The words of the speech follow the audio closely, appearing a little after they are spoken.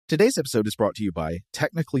Today's episode is brought to you by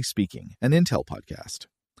Technically Speaking, an Intel podcast.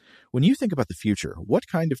 When you think about the future, what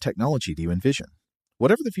kind of technology do you envision?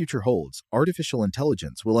 Whatever the future holds, artificial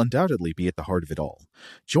intelligence will undoubtedly be at the heart of it all.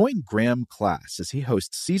 Join Graham Class as he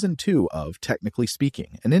hosts Season 2 of Technically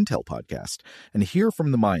Speaking, an Intel podcast, and hear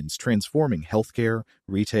from the minds transforming healthcare,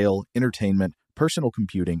 retail, entertainment, personal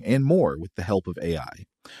computing, and more with the help of AI.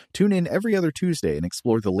 Tune in every other Tuesday and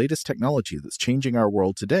explore the latest technology that's changing our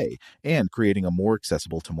world today and creating a more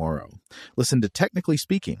accessible tomorrow. Listen to Technically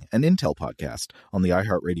Speaking, an Intel podcast on the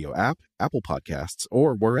iHeartRadio app, Apple Podcasts,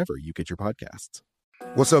 or wherever you get your podcasts.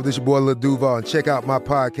 What's up, this your boy Lil Duval, and check out my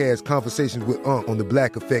podcast, Conversations with Unc, on the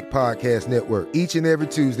Black Effect Podcast Network. Each and every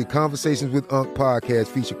Tuesday, Conversations with Unc podcast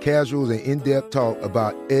feature casuals and in-depth talk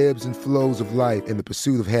about ebbs and flows of life and the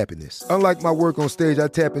pursuit of happiness. Unlike my work on stage, I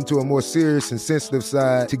tap into a more serious and sensitive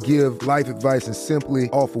side to give life advice and simply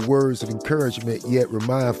offer words of encouragement, yet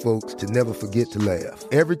remind folks to never forget to laugh.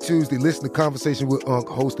 Every Tuesday, listen to Conversations with Unc,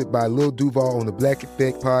 hosted by Lil Duval on the Black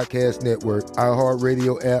Effect Podcast Network,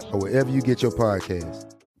 iHeartRadio app, or wherever you get your podcasts.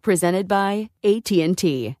 Presented by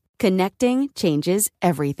AT&T. Connecting changes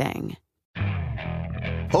everything.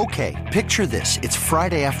 Okay, picture this. It's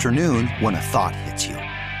Friday afternoon when a thought hits you.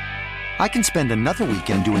 I can spend another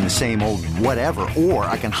weekend doing the same old whatever, or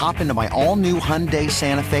I can hop into my all-new Hyundai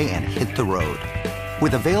Santa Fe and hit the road.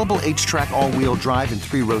 With available H-Track all-wheel drive and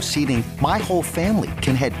 3-row seating, my whole family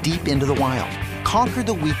can head deep into the wild. Conquer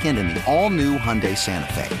the weekend in the all-new Hyundai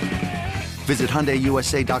Santa Fe. Visit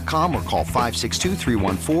HyundaiUSA.com or call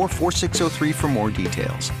 562-314-4603 for more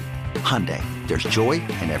details. Hyundai, there's joy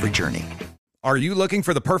in every journey. Are you looking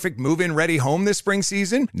for the perfect move-in ready home this spring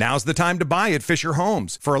season? Now's the time to buy at Fisher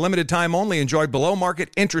Homes. For a limited time only, enjoy below-market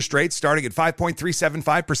interest rates starting at 5.375%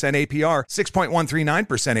 APR,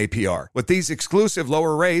 6.139% APR. With these exclusive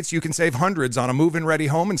lower rates, you can save hundreds on a move-in ready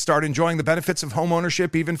home and start enjoying the benefits of home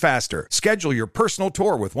ownership even faster. Schedule your personal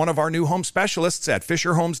tour with one of our new home specialists at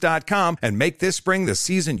FisherHomes.com and make this spring the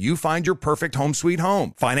season you find your perfect home sweet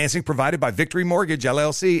home. Financing provided by Victory Mortgage,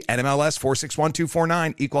 LLC, NMLS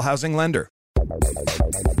 461249, Equal Housing Lender.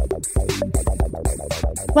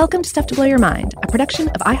 Welcome to Stuff to Blow Your Mind, a production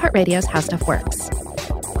of iHeartRadio's How Stuff Works.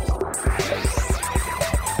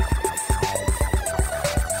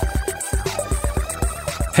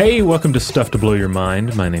 Hey, welcome to Stuff to Blow Your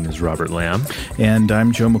Mind. My name is Robert Lamb. And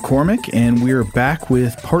I'm Joe McCormick, and we're back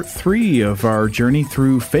with part 3 of our journey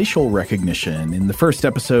through facial recognition. In the first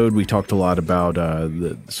episode, we talked a lot about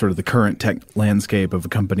the current tech landscape of a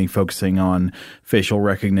company focusing on facial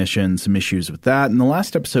recognition, some issues with that. In the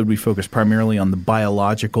last episode, we focused primarily on the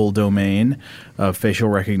biological domain of facial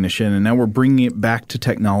recognition, and now we're bringing it back to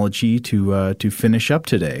technology to finish up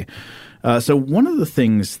today. So one of the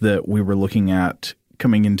things that we were looking at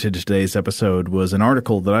coming into today's episode was an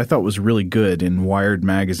article that I thought was really good in Wired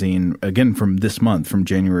magazine, again from this month, from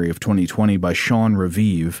January of 2020, by Sean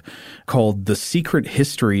Raviv, called The Secret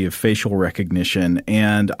History of Facial Recognition.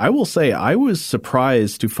 And I will say I was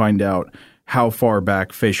surprised to find out how far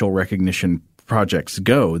back facial recognition projects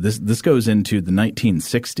go. This goes into the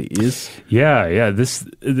 1960s. Yeah. This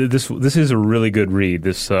is a really good read,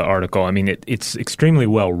 this article. I mean, it's extremely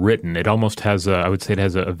well written. It almost has I would say it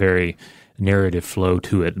has a very narrative flow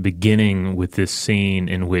to it, beginning with this scene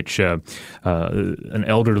in which an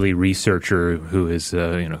elderly researcher who is,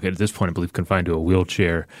 at this point, I believe, confined to a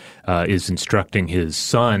wheelchair, is instructing his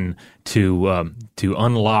son to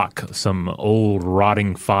unlock some old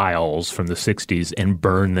rotting files from the 60s and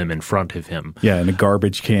burn them in front of him. Yeah, in a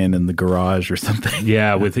garbage can in the garage or something.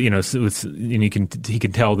 Yeah, and he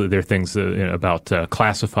can tell that there are things about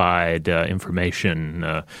classified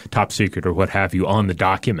information, top secret or what have you, on the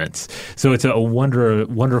documents. So it's a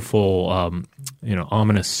wonderful,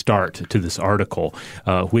 ominous start to this article,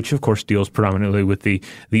 which of course deals predominantly with the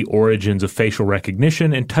origins of facial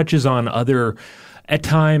recognition and touches on other, at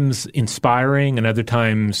times inspiring and other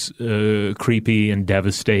times creepy and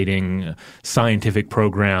devastating scientific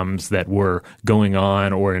programs that were going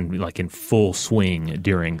on or in full swing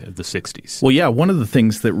during the 60s. Well, yeah, one of the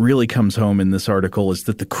things that really comes home in this article is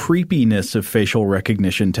that the creepiness of facial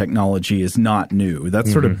recognition technology is not new.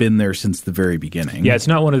 That's sort of been there since the very beginning. Yeah, it's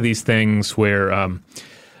not one of these things where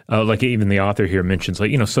like even the author here mentions,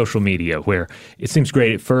 social media, where it seems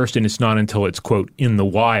great at first, and it's not until it's, quote, in the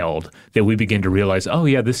wild that we begin to realize, oh,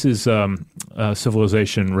 yeah, this is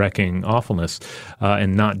civilization-wrecking awfulness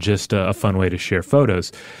and not just a fun way to share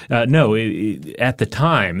photos. No, at the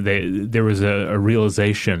time, there was a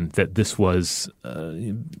realization that this was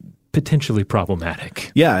potentially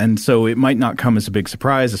problematic. Yeah, and so it might not come as a big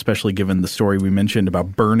surprise, especially given the story we mentioned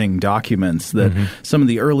about burning documents, that some of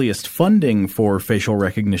the earliest funding for facial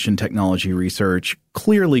recognition technology research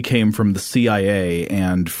clearly came from the CIA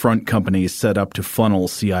and front companies set up to funnel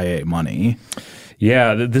CIA money.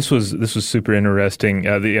 Yeah, this was super interesting.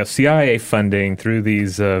 The CIA funding through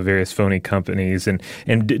these various phony companies, and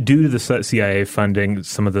due to the CIA funding,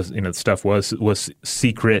 some of the stuff was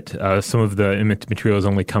secret. Some of the materials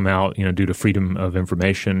only come out due to Freedom of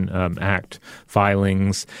Information Act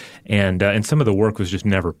filings, and some of the work was just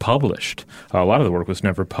never published. A lot of the work was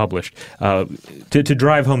never published. To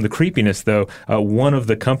drive home the creepiness, though, one of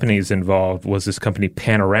the companies involved was this company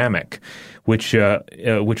Panoramic, which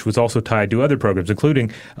was also tied to other programs,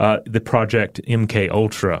 including the project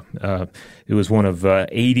MKUltra. It was one of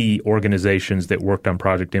 80 organizations that worked on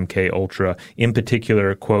Project MKUltra. In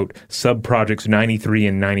particular, quote, sub-projects 93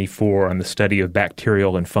 and 94 on the study of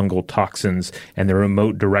bacterial and fungal toxins and the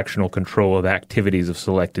remote directional control of activities of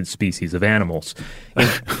selected species of animals.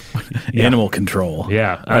 Animal control.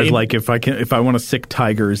 Yeah. I was like, if I want to sick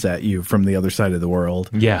tigers at you from the other side of the world.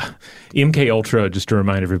 Yeah. MKUltra, just to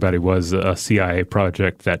remind everybody, was a CIA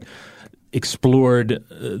project that explored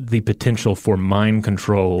the potential for mind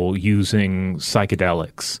control using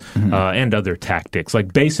psychedelics and other tactics,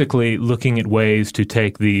 like basically looking at ways to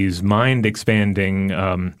take these mind-expanding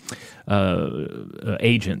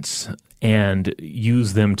agents and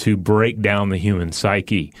use them to break down the human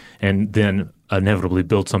psyche and then inevitably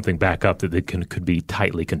build something back up that could be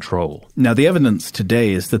tightly controlled. Now, the evidence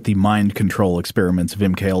today is that the mind control experiments of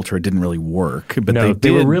MKUltra didn't really work. But no,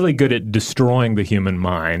 they were really good at destroying the human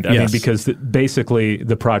mind. I mean, because basically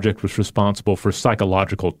the project was responsible for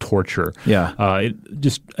psychological torture. Yeah.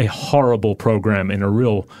 Just a horrible program and a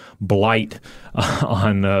real blight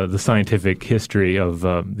on the scientific history of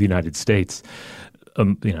the United States.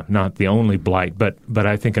 Not the only blight, but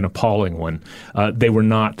I think an appalling one. They were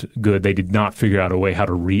not good. They did not figure out a way how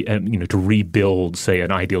to rebuild, say, an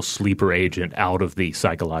ideal sleeper agent out of the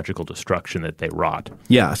psychological destruction that they wrought.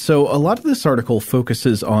 Yeah. So a lot of this article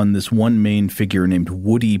focuses on this one main figure named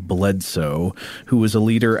Woody Bledsoe, who was a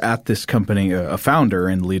leader at this company, a founder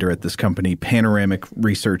and leader at this company, Panoramic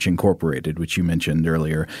Research Incorporated, which you mentioned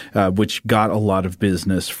earlier, which got a lot of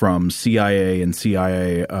business from CIA and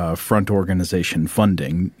CIA front organization funding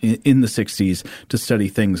in the 60s to study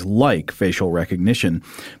things like facial recognition.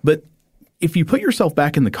 But if you put yourself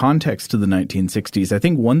back in the context of the 1960s, I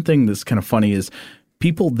think one thing that's kind of funny is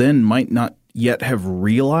people then might not yet have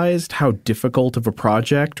realized how difficult of a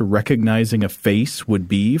project recognizing a face would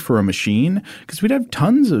be for a machine, because we'd have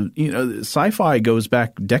tons of, sci-fi goes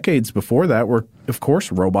back decades before that where, of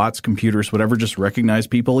course, robots, computers, whatever, just recognize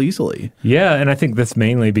people easily. Yeah, and I think that's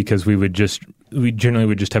mainly because we generally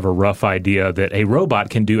would just have a rough idea that a robot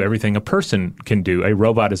can do everything a person can do. A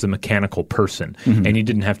robot is a mechanical person, and you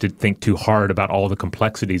didn't have to think too hard about all the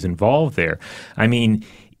complexities involved there. I mean,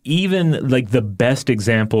 even like the best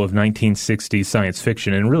example of 1960s science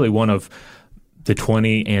fiction, and really one of the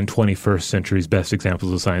 20th and 21st century's best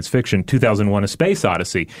examples of science fiction, 2001: A Space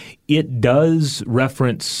Odyssey, it does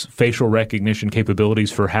reference facial recognition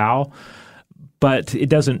capabilities for HAL, but it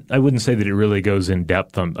doesn't. I wouldn't say that it really goes in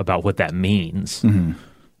depth about what that means.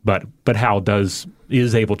 But HAL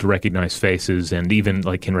is able to recognize faces, and even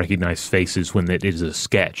can recognize faces when it is a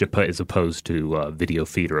sketch as opposed to a video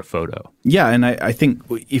feed or a photo. Yeah, and I think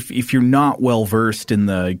if you're not well versed in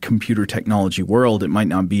the computer technology world, it might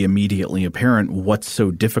not be immediately apparent what's so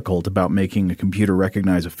difficult about making a computer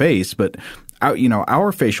recognize a face. But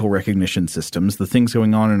our facial recognition systems, the things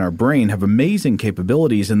going on in our brain, have amazing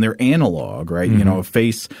capabilities, and they're analog, right? A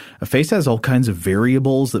face has all kinds of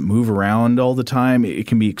variables that move around all the time. It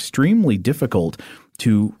can be extremely difficult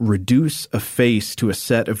to reduce a face to a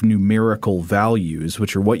set of numerical values,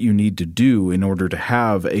 which are what you need to do in order to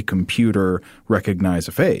have a computer recognize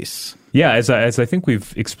a face. Yeah, as I think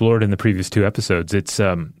we've explored in the previous two episodes, it's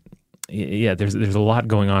there's a lot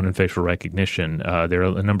going on in facial recognition. There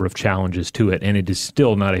are a number of challenges to it, and it is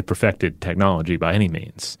still not a perfected technology by any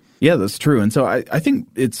means. Yeah, that's true. And so I think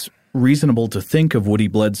it's reasonable to think of Woody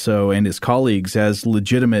Bledsoe and his colleagues as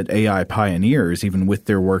legitimate AI pioneers, even with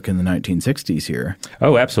their work in the 1960s here.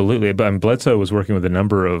 Oh, absolutely. Bledsoe was working with a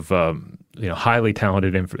number of highly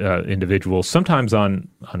talented individuals, sometimes on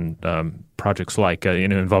projects like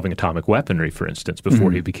involving atomic weaponry, for instance, before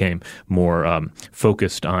he became more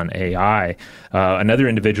focused on AI. Another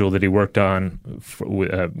individual that he worked on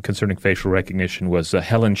concerning facial recognition was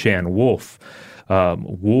Helen Chan Wolf.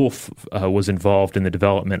 Wolf was involved in the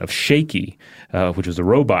development of Shaky, which was a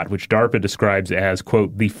robot, which DARPA describes as,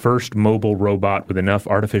 quote, the first mobile robot with enough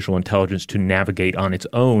artificial intelligence to navigate on its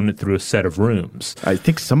own through a set of rooms. I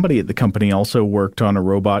think somebody at the company also worked on a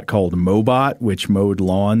robot called Mobot, which mowed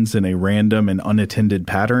lawns in a random and unattended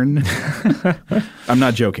pattern. I'm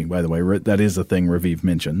not joking, by the way. That is a thing Raviv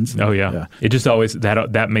mentions. Oh, yeah. It just always –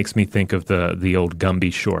 that makes me think of the old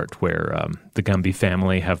Gumby short where the Gumby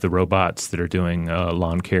family have the robots that are doing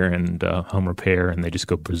lawn care and home repair, and they just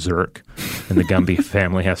go berserk, and the Gumby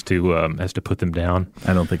family has to put them down.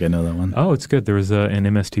 I don't think I know that one. Oh, it's good. There was an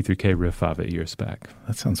MST3K riff of it years back.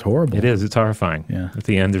 That sounds horrible. It is. It's horrifying. Yeah. At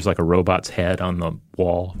the end, there's like a robot's head on the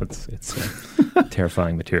wall. It's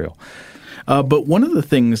terrifying material. But one of the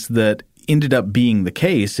things that ended up being the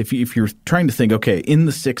case, if you're trying to think, okay, in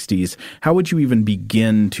the 60s, how would you even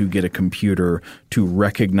begin to get a computer to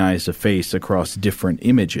recognize a face across different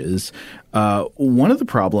images? One of the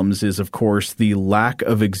problems is, of course, the lack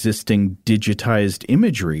of existing digitized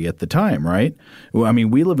imagery at the time, right? Well, I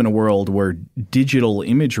mean, we live in a world where digital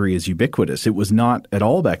imagery is ubiquitous. It was not at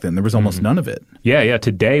all back then. There was almost none of it. Yeah.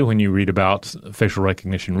 Today, when you read about facial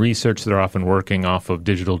recognition research, they're often working off of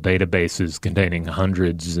digital databases containing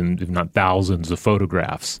hundreds and if not thousands of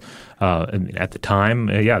photographs. And at the time,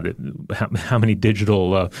 how many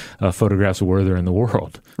digital photographs were there in the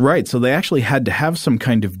world? Right. So they actually had to have some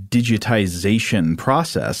kind of digitization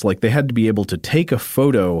process. Like they had to be able to take a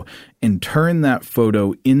photo and turn that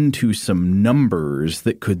photo into some numbers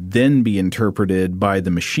that could then be interpreted by the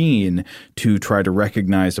machine to try to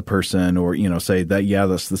recognize a person or, say that,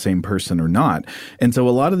 that's the same person or not. And so a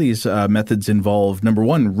lot of these methods involve, number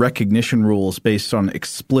one, recognition rules based on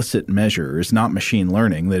explicit measures, not machine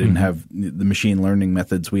learning. They didn't have the machine learning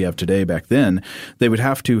methods we have today back then. They would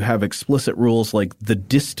have to have explicit rules like the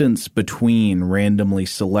distance between randomly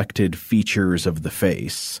selected features of the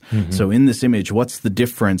face. So in this image, what's the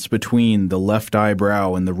difference between the left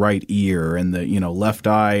eyebrow and the right ear and the left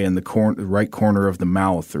eye and the right corner of the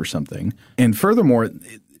mouth or something? And furthermore,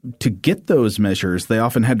 to get those measures, they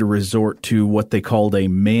often had to resort to what they called a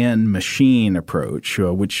man-machine approach,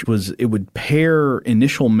 which was it would pair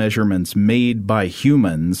initial measurements made by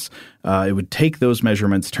humans. It would take those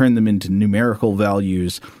measurements, turn them into numerical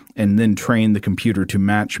values, and then train the computer to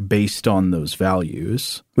match based on those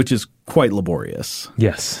values, which is quite laborious.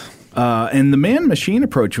 Yes. And the man-machine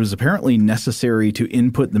approach was apparently necessary to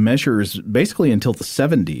input the measures basically until the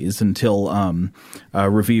 70s, until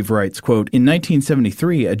Raviv writes, quote, in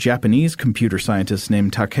 1973, a Japanese computer scientist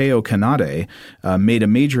named Takeo Kanade made a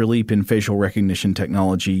major leap in facial recognition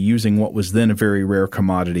technology using what was then a very rare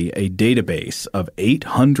commodity, a database of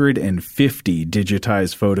 850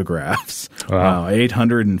 digitized photographs. Wow,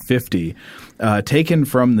 850. Taken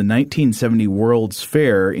from the 1970 World's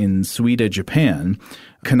Fair in Suida, Japan.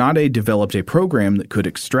 Kanade developed a program that could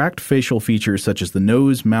extract facial features such as the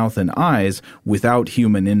nose, mouth, and eyes without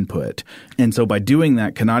human input. And so by doing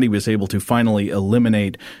that, Kanade was able to finally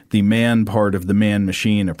eliminate the man part of the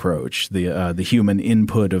man-machine approach, the human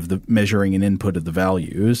input of the measuring and input of the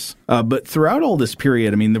values. But throughout all this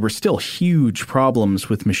period, I mean, there were still huge problems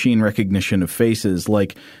with machine recognition of faces.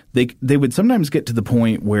 Like they would sometimes get to the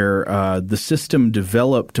point where the system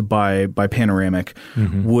developed by Panoramic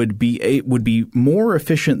would be more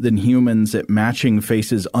efficient than humans at matching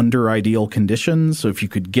faces under ideal conditions. So if you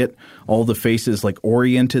could get all the faces like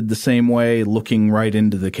oriented the same way, looking right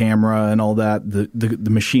into the camera and all that, the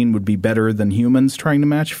machine would be better than humans trying to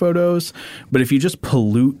match photos. But if you just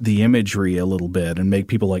pollute the imagery a little bit and make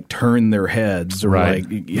people like turn their heads or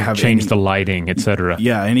like have change the lighting, etc.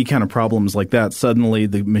 Yeah, any kind of problems like that, suddenly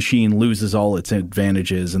the machine loses all its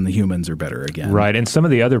advantages and the humans are better again. Right. And some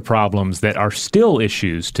of the other problems that are still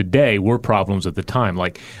issues today were problems at the time,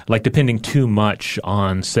 like depending too much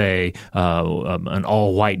on, say, an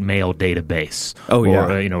all-white male database,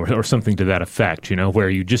 or something to that effect, where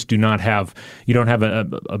you just don't have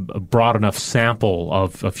a broad enough sample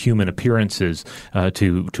of human appearances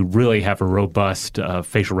to really have a robust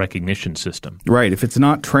facial recognition system. Right. If it's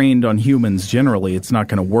not trained on humans generally, it's not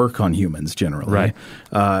going to work on humans generally. Right.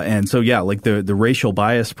 And so, like the racial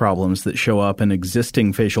bias problems that show up in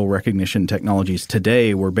existing facial recognition technologies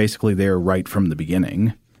today were basically there right from the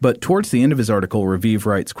beginning. But towards the end of his article, Raviv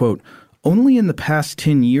writes, quote, only in the past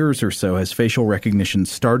 10 years or so has facial recognition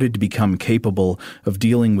started to become capable of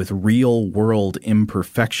dealing with real-world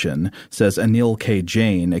imperfection, says Anil K.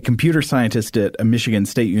 Jain, a computer scientist at Michigan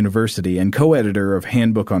State University and co-editor of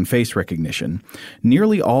Handbook on Face Recognition.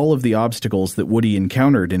 Nearly all of the obstacles that Woody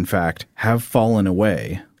encountered, in fact, have fallen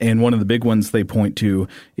away. And one of the big ones they point to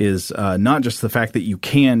is not just the fact that you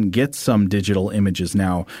can get some digital images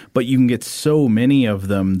now, but you can get so many of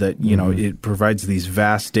them that, you know, it provides these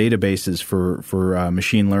vast databases for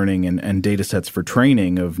machine learning and data sets for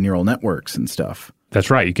training of neural networks and stuff. That's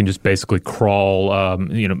right. You can just basically crawl,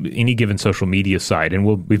 any given social media site. And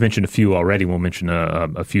we've mentioned a few already. We'll mention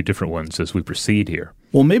a few different ones as we proceed here.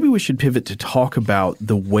 Well, maybe we should pivot to talk about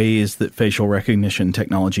the ways that facial recognition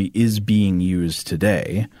technology is being used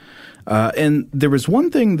today. And there was one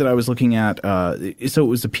thing that I was looking at. So it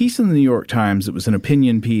was a piece in the New York Times. It was an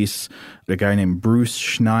opinion piece. A guy named Bruce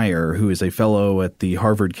Schneier, who is a fellow at the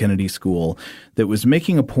Harvard Kennedy School, that was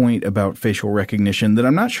making a point about facial recognition that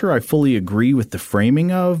I'm not sure I fully agree with the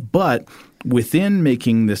framing of, but within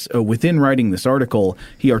writing this article,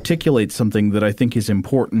 he articulates something that I think is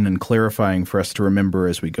important and clarifying for us to remember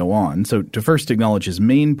as we go on. So to first acknowledge his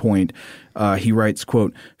main point, he writes,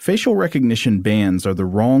 quote, "Facial recognition bans are the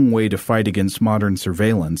wrong way to fight against modern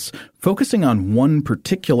surveillance. Focusing on one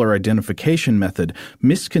particular identification method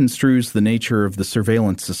misconstrues the nature of the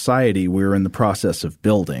surveillance society we're in the process of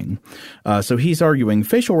building." So he's arguing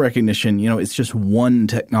facial recognition, it's just one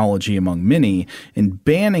technology among many, and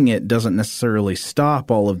banning it doesn't necessarily stop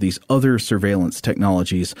all of these other surveillance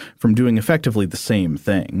technologies from doing effectively the same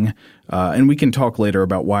thing. And we can talk later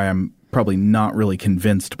about why I'm probably not really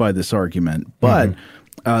convinced by this argument. But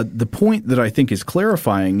the point that I think is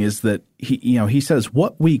clarifying is that he says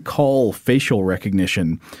what we call facial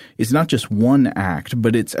recognition is not just one act,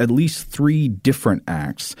 but it's at least 3 different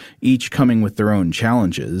acts, each coming with their own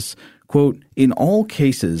challenges. Quote, "In all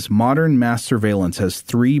cases, modern mass surveillance has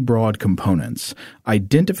 3 broad components: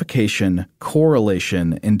 identification,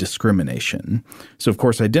 correlation, and discrimination." So, of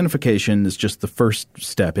course, identification is just the first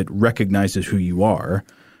step. It recognizes who you are.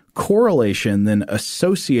 Correlation then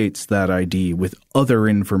associates that ID with other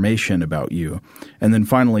information about you. And then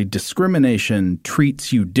finally, discrimination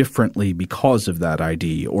treats you differently because of that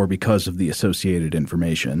ID or because of the associated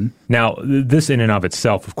information. Now, this in and of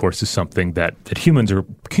itself, of course, is something that humans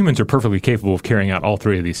are perfectly capable of carrying out all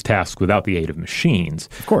 3 of these tasks without the aid of machines.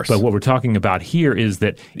 Of course. But what we're talking about here is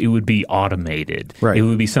that it would be automated. Right. It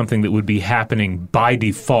would be something that would be happening by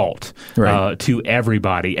default to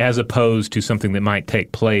everybody, as opposed to something that might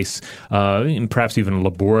take place and perhaps even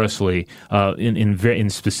laboriously in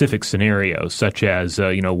specific scenarios, such as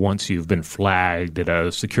once you've been flagged at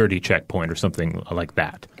a security checkpoint or something like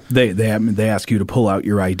that. They ask you to pull out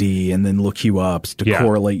your ID and then look you up to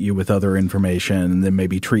correlate you with other information and then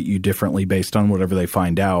maybe treat you differently based on whatever they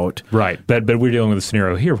find out. Right. But we're dealing with a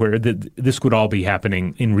scenario here where this would all be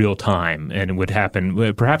happening in real time, and it would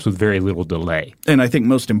happen perhaps with very little delay. And I think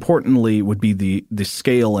most importantly would be the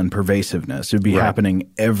scale and pervasiveness. It would be happening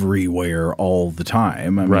everywhere all the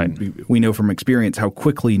time. I mean, we know from experience how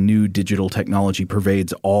quickly new digital technology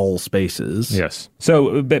pervades all spaces. Yes.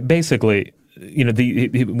 So basically,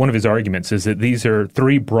 one of his arguments is that these are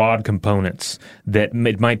 3 broad components that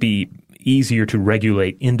it might be easier to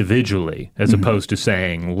regulate individually as opposed to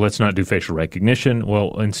saying, let's not do facial recognition.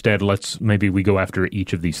 Well, instead, maybe we go after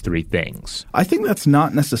each of these 3 things. I think that's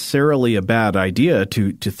not necessarily a bad idea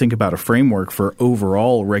to think about a framework for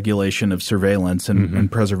overall regulation of surveillance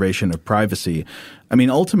and preservation of privacy. I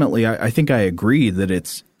mean, ultimately, I think I agree that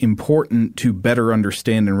it's important to better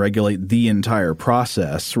understand and regulate the entire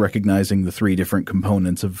process, recognizing the 3 different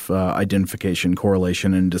components of identification,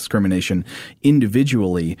 correlation, and discrimination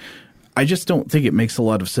individually. I just don't think it makes a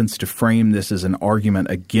lot of sense to frame this as an argument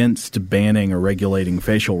against banning or regulating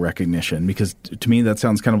facial recognition, because to me that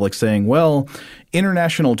sounds kind of like saying, well,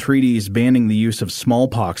 international treaties banning the use of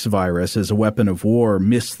smallpox virus as a weapon of war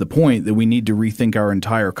miss the point that we need to rethink our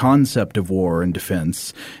entire concept of war and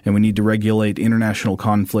defense, and we need to regulate international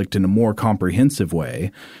conflict in a more comprehensive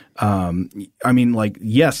way.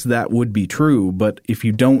 Yes, that would be true, but if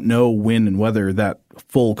you don't know when and whether that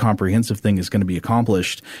full comprehensive thing is going to be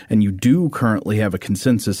accomplished, and you do currently have a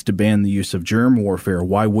consensus to ban the use of germ warfare,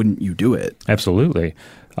 why wouldn't you do it? Absolutely.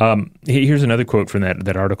 Here's another quote from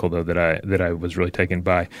that article, though, that I was really taken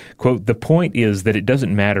by. Quote, "The point is that it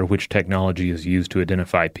doesn't matter which technology is used to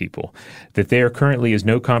identify people. That there currently is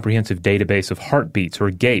no comprehensive database of heartbeats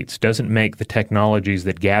or gaits doesn't make the technologies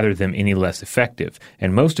that gather them any less effective.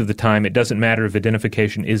 And most of the time, it doesn't matter if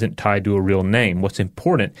identification isn't tied to a real name. What's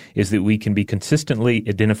important is that we can be consistently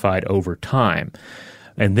identified over time."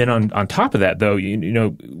 And then on top of that, though, you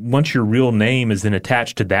know, once your real name is then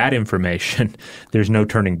attached to that information, there's no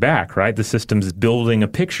turning back, right? The system's building a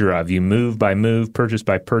picture of you move by move, purchase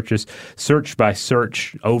by purchase, search by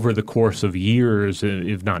search over the course of years,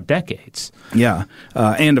 if not decades. Yeah.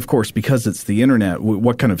 And of course, because it's the internet,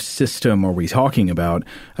 what kind of system are we talking about?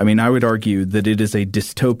 I mean, I would argue that it is a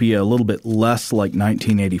dystopia a little bit less like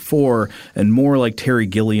 1984 and more like Terry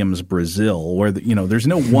Gilliam's Brazil, where, you know, there's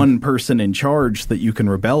no one person in charge that you can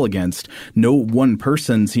rebel against. No one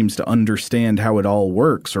person seems to understand how it all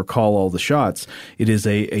works or call all the shots. It is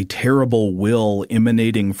a terrible will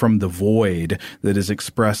emanating from the void that is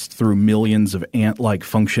expressed through millions of ant-like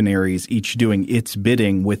functionaries, each doing its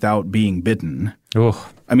bidding without being bidden. Oh.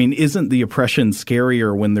 I mean, isn't the oppression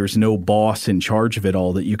scarier when there's no boss in charge of it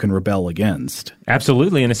all that you can rebel against?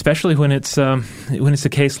 Absolutely, and especially when it's a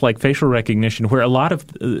case like facial recognition, where a lot of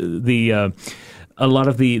the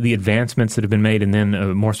advancements that have been made, and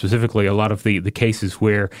then more specifically, a lot of the cases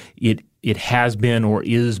where it has been or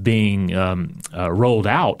is being rolled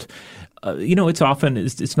out. You know, it's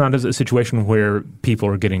not a situation where people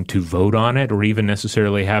are getting to vote on it or even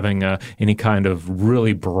necessarily having any kind of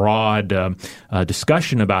really broad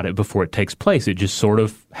discussion about it before it takes place. It just sort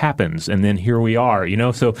of happens, and then here we are, you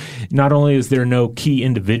know. So not only is there no key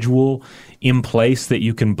individual in place that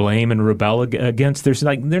you can blame and rebel against,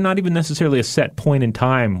 they're not even necessarily a set point in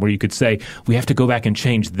time where you could say, we have to go back and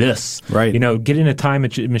change this. Right. You know, get in a time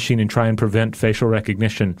machine and try and prevent facial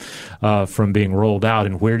recognition from being rolled out.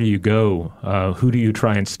 And where do you go? Who do you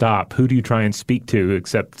try and stop? Who do you try and speak to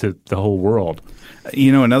except to the whole world?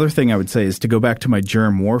 You know, another thing I would say is to go back to my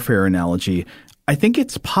germ warfare analogy. I think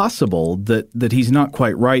it's possible that he's not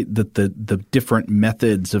quite right, that the different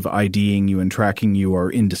methods of IDing you and tracking you are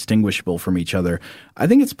indistinguishable from each other. I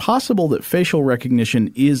think it's possible that facial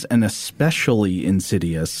recognition is an especially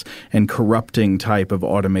insidious and corrupting type of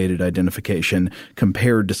automated identification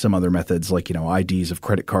compared to some other methods like, you know, IDs of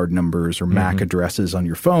credit card numbers or MAC addresses on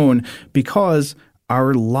your phone, because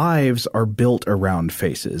our lives are built around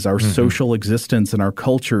faces. Our social existence and our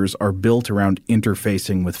cultures are built around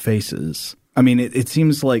interfacing with faces. I mean, it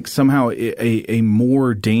seems like somehow a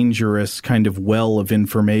more dangerous kind of well of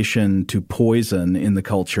information to poison in the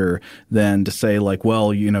culture than to say, like,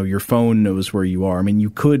 well, you know, your phone knows where you are. I mean, you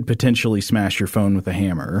could potentially smash your phone with a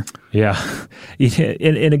hammer. Yeah.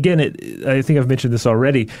 And again, I think I've mentioned this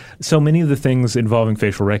already. So many of the things involving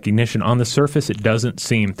facial recognition, on the surface, it doesn't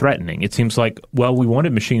seem threatening. It seems like, well, we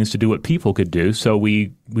wanted machines to do what people could do, so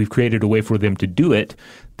we've created a way for them to do it.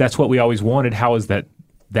 That's what we always wanted. How is that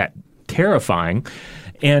terrifying?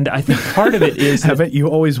 And I think part of it is haven't you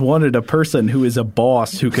always wanted a person who is a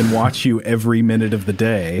boss who can watch you every minute of the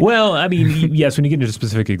day? Well, I mean, yes, when you get into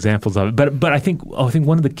specific examples of it, but I think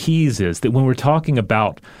one of the keys is that when we're talking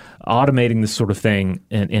about automating this sort of thing,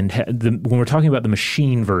 when we're talking about the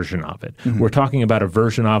machine version of it, we're talking about a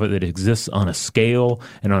version of it that exists on a scale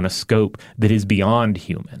and on a scope that is beyond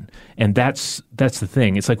human. And that's the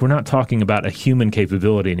thing. It's like we're not talking about a human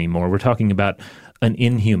capability anymore. We're talking about an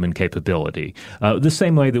inhuman capability. The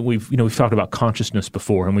same way that we've talked about consciousness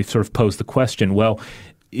before, and we've sort of posed the question, well,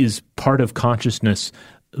 is part of consciousness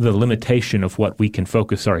the limitation of what we can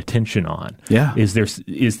focus our attention on? Yeah.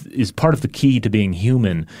 Is part of the key to being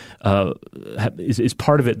human, is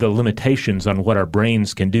part of it the limitations on what our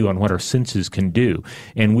brains can do, on what our senses can do?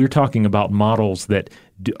 And we're talking about models that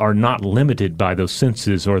are not limited by those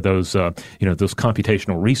senses or those those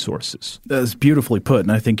computational resources. That's beautifully put,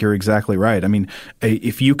 and I think you're exactly right. I mean,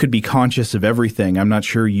 if you could be conscious of everything, I'm not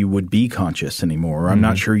sure you would be conscious anymore. I'm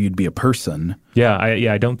not sure you'd be a person. Yeah,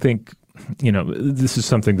 I don't think. This is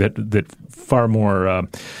something that far more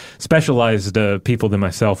specialized people than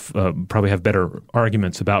myself probably have better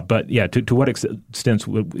arguments about. But yeah, to what extent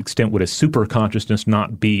would a super consciousness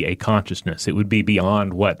not be a consciousness? It would be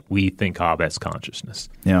beyond what we think of as consciousness.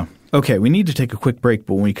 Yeah. Okay, we need to take a quick break,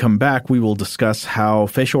 but when we come back, we will discuss how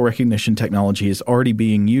facial recognition technology is already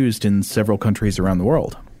being used in several countries around the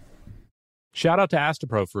world. Shout out to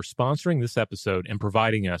Astepro for sponsoring this episode and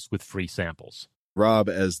providing us with free samples. Rob,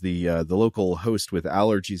 as the local host with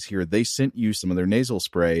allergies here, they sent you some of their nasal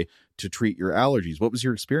spray to treat your allergies. What was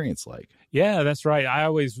your experience like? Yeah, that's right. I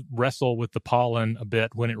always wrestle with the pollen a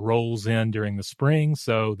bit when it rolls in during the spring,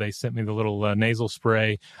 so they sent me the little nasal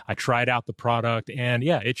spray. I tried out the product, and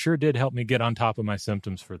yeah, it sure did help me get on top of my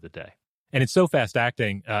symptoms for the day. And it's so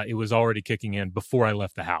fast-acting, it was already kicking in before I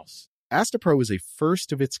left the house. Astepro is a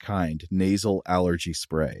first-of-its-kind nasal allergy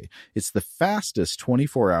spray. It's the fastest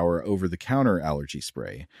 24-hour over-the-counter allergy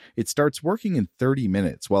spray. It starts working in 30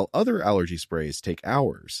 minutes, while other allergy sprays take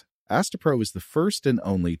hours. Astepro is the first and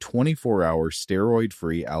only 24-hour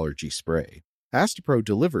steroid-free allergy spray. Astepro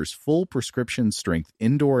delivers full prescription-strength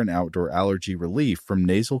indoor and outdoor allergy relief from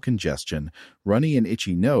nasal congestion, runny and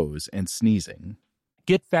itchy nose, and sneezing.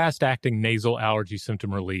 Get fast-acting nasal allergy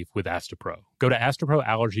symptom relief with Astepro. Go to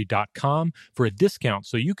asteproallergy.com for a discount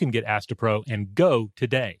so you can get Astepro and go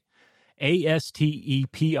today.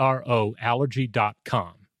 ASTEPRO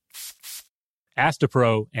allergy.com.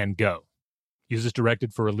 Astepro and go. Use as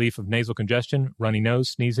directed for relief of nasal congestion, runny nose,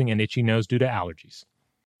 sneezing, and itchy nose due to allergies.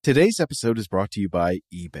 Today's episode is brought to you by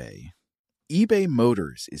eBay. eBay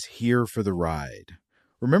Motors is here for the ride.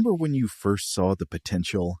 Remember when you first saw the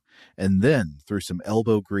potential? And then, through some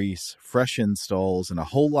elbow grease, fresh installs, and a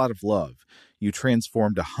whole lot of love, you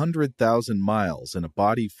transformed 100,000 miles and a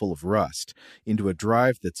body full of rust into a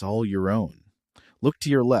drive that's all your own. Look to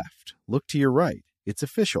your left. Look to your right. It's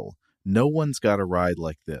official. No one's got a ride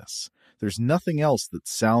like this. There's nothing else that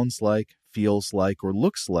sounds like, feels like, or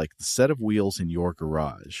looks like the set of wheels in your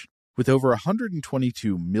garage. With over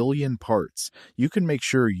 122 million parts, you can make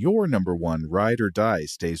sure your number one ride or die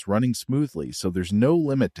stays running smoothly so there's no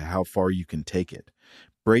limit to how far you can take it.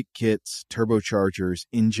 Brake kits, turbochargers,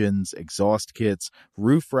 engines, exhaust kits,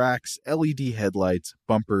 roof racks, LED headlights,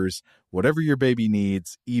 bumpers, whatever your baby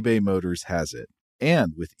needs, eBay Motors has it.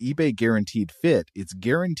 And with eBay Guaranteed Fit, it's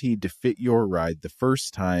guaranteed to fit your ride the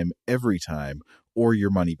first time, every time, or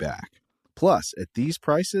your money back. Plus, at these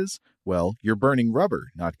prices, well, you're burning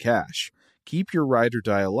rubber, not cash. Keep your ride or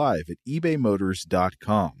die alive at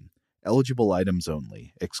ebaymotors.com. Eligible items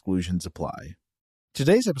only. Exclusions apply.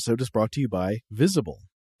 Today's episode is brought to you by Visible.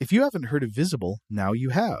 If you haven't heard of Visible, now you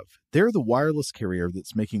have. They're the wireless carrier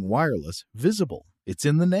that's making wireless visible. It's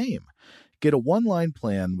in the name. Get a one-line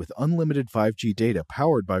plan with unlimited 5G data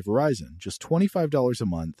powered by Verizon, just $25 a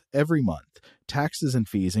month, every month, taxes and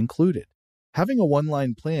fees included. Having a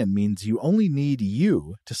one-line plan means you only need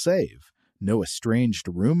you to save. No estranged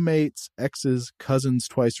roommates, exes, cousins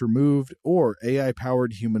twice removed, or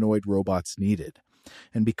AI-powered humanoid robots needed.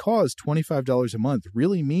 And because $25 a month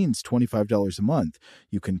really means $25 a month,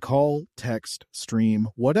 you can call, text, stream,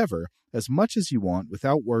 whatever, as much as you want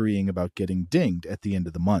without worrying about getting dinged at the end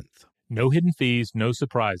of the month. No hidden fees, no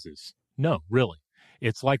surprises. No, really.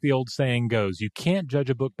 It's like the old saying goes, you can't judge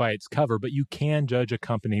a book by its cover, but you can judge a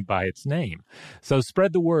company by its name. So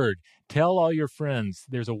spread the word. Tell all your friends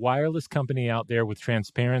there's a wireless company out there with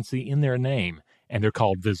transparency in their name, and they're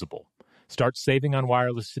called Visible. Start saving on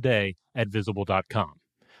wireless today at Visible.com.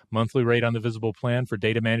 Monthly rate on the Visible plan for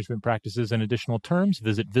data management practices and additional terms,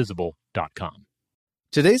 visit Visible.com.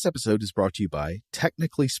 Today's episode is brought to you by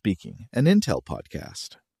Technically Speaking, an Intel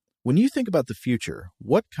podcast. When you think about the future,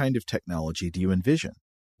 what kind of technology do you envision?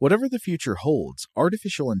 Whatever the future holds,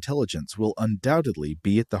 artificial intelligence will undoubtedly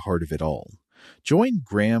be at the heart of it all. Join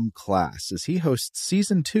Graham Class as he hosts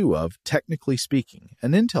Season 2 of Technically Speaking,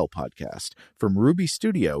 an Intel podcast from Ruby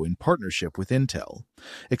Studio in partnership with Intel.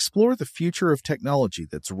 Explore the future of technology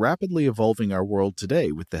that's rapidly evolving our world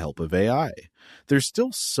today with the help of AI. There's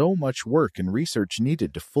still so much work and research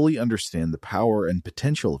needed to fully understand the power and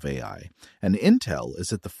potential of AI, and Intel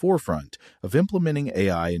is at the forefront of implementing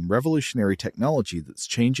AI in revolutionary technology that's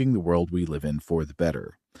changing the world we live in for the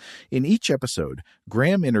better. In each episode,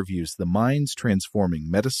 Graham interviews the minds transforming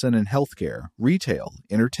medicine and healthcare, retail,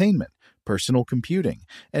 entertainment, personal computing,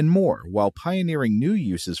 and more while pioneering new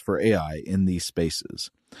uses for AI in these spaces.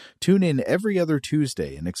 Tune in every other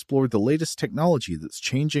Tuesday and explore the latest technology that's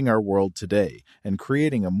changing our world today and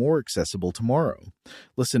creating a more accessible tomorrow.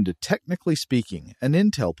 Listen to Technically Speaking, an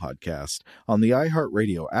Intel podcast on the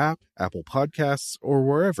iHeartRadio app, Apple Podcasts, or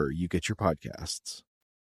wherever you get your podcasts.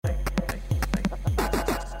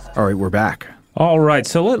 All right, we're back. All right,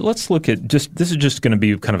 so let's look at this is just going to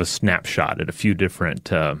be kind of a snapshot at a few different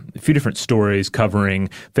stories covering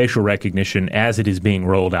facial recognition as it is being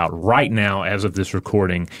rolled out right now as of this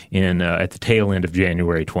recording at the tail end of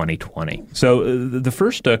January 2020. So the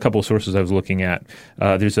first couple of sources I was looking at,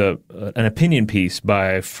 there's an opinion piece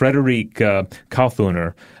by Frederic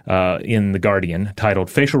Kauthuner in The Guardian titled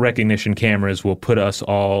 "Facial Recognition Cameras Will Put Us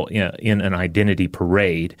All in an Identity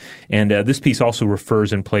Parade." And this piece also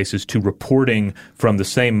refers in places to reporting from the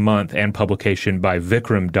same month and publication by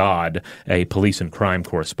Vikram Dodd, a police and crime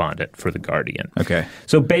correspondent for The Guardian. Okay.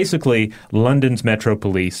 So basically, London's Metro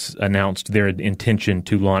Police announced their intention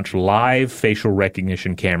to launch live facial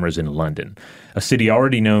recognition cameras in London. a city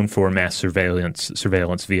already known for mass surveillance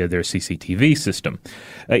via their CCTV system.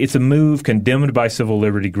 It's a move condemned by civil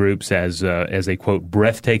liberty groups as a, quote,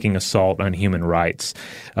 breathtaking assault on human rights.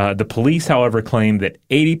 The police, however, claim that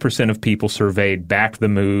 80% of people surveyed backed the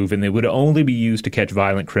move, and they would only be used to catch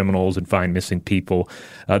violent criminals and find missing people.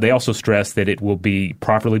 They also stress that it will be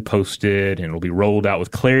properly posted and it will be rolled out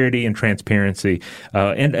with clarity and transparency,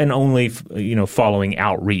 and only following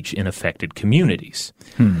outreach in affected communities.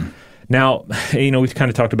 Now, we've kind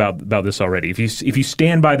of talked about this already. If you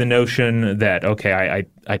stand by the notion that, okay,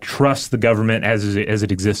 I trust the government as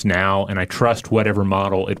it exists now, and I trust whatever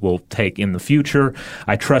model it will take in the future,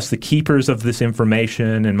 I trust the keepers of this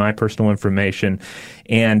information and my personal information,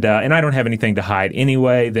 and I don't have anything to hide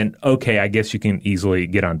anyway, then okay, I guess you can easily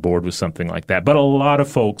get on board with something like that. But a lot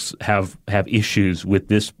of folks have issues with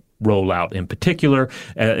this rollout in particular,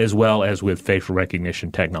 as well as with facial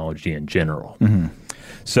recognition technology in general. Mm-hmm.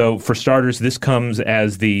 So for starters, this comes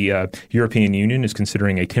as the European Union is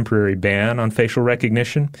considering a temporary ban on facial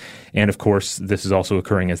recognition. And of course, this is also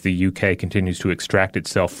occurring as the UK continues to extract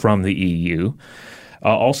itself from the EU.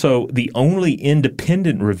 Also, the only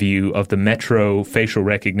independent review of the Metro facial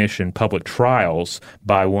recognition public trials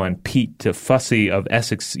by one Pete Fussy of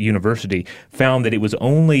Essex University found that it was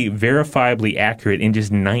only verifiably accurate in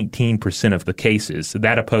just 19% of the cases.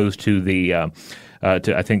 That opposed to the I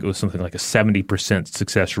think it was something like a 70%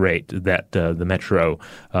 success rate that the Metro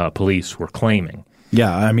police were claiming.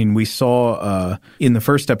 Yeah, I mean, we saw in the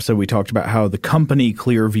first episode we talked about how the company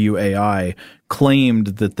Clearview AI claimed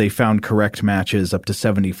that they found correct matches up to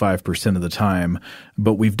 75% of the time,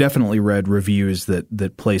 but we've definitely read reviews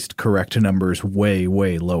that placed correct numbers way,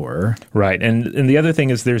 way lower. Right, and the other thing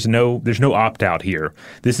is there's no opt-out here.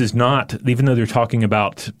 This is not, even though they're talking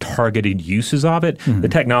about targeted uses of it, the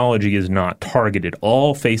technology is not targeted.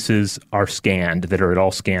 All faces are scanned that are at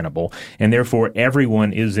all scannable, and therefore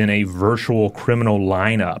everyone is in a virtual criminal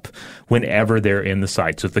lineup whenever they're in the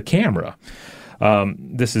sights of the camera.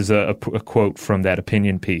 This is a quote from that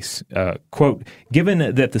opinion piece. Quote,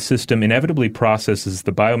 given that the system inevitably processes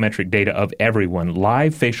the biometric data of everyone,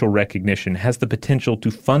 live facial recognition has the potential to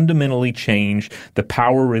fundamentally change the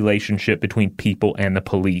power relationship between people and the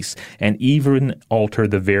police and even alter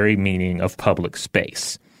the very meaning of public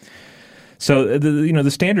space. So, the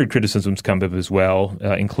standard criticisms come up as well,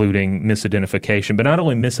 including misidentification, but not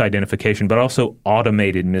only misidentification, but also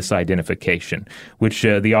automated misidentification, which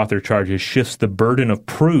the author charges shifts the burden of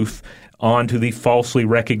proof onto the falsely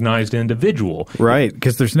recognized individual. Right,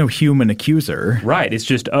 because there's no human accuser. Right. It's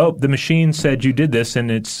just, the machine said you did this, and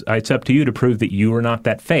it's up to you to prove that you are not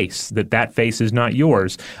that face, that face is not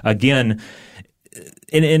yours. Again,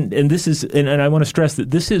 and this is, and I want to stress that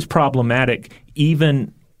this is problematic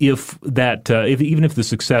even if the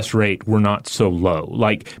success rate were not so low,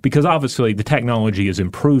 because obviously the technology is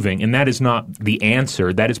improving, and that is not the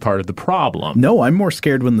answer. That is part of the problem. No, I'm more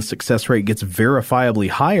scared when the success rate gets verifiably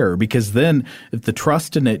higher, because then if the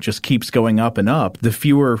trust in it just keeps going up and up, the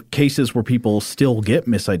fewer cases where people still get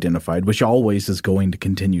misidentified, which always is going to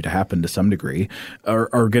continue to happen to some degree, are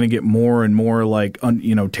going to get more and more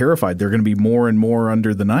terrified. They're going to be more and more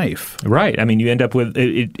under the knife. Right. I mean, you end up with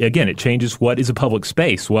it changes what is a public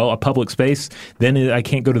space. Well, a public space, then I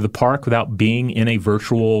can't go to the park without being in a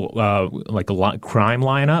virtual crime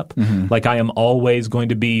lineup. Mm-hmm. Like I am always going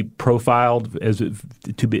to be profiled as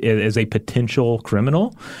a potential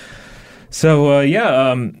criminal. So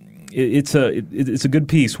it's a good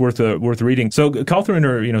piece worth reading. So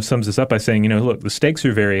Kalthoriner, sums this up by saying, look, the stakes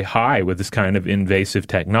are very high with this kind of invasive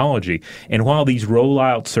technology. And while these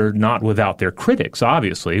rollouts are not without their critics,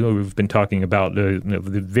 obviously, we've been talking about the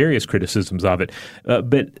various criticisms of it,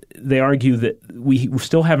 but they argue that we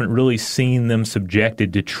still haven't really seen them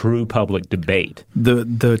subjected to true public debate.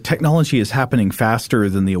 The technology is happening faster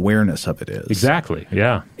than the awareness of it is. Exactly.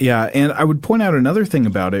 Yeah. Yeah. And I would point out another thing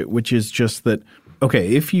about it, which is just that,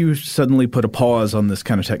 okay, if you suddenly put a pause on this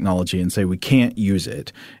kind of technology and say we can't use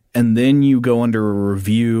it, and then you go under a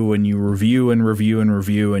review and you review and review and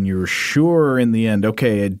review, and you're sure in the end,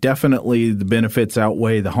 okay, definitely the benefits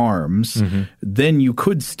outweigh the harms, then you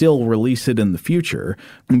could still release it in the future.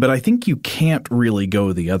 But I think you can't really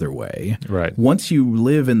go the other way. Right. Once you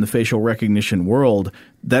live in the facial recognition world,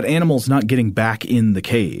 that animal's not getting back in the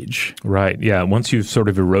cage. Right. Yeah. Once you've sort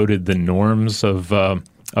of eroded the norms of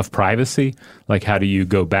privacy, like how do you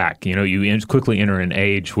go back? You quickly enter an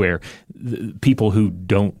age where people who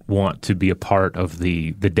don't want to be a part of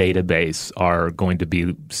the database are going to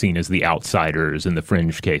be seen as the outsiders in the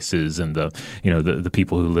fringe cases and the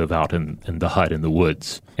people who live out in the hut in the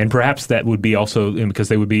woods. And perhaps that would be also because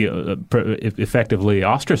they would be effectively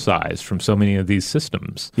ostracized from so many of these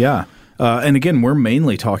systems. Yeah. And again, we're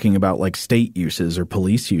mainly talking about like state uses or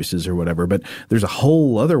police uses or whatever, but there's a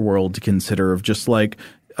whole other world to consider of just like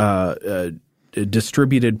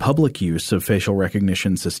distributed public use of facial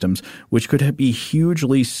recognition systems, which could be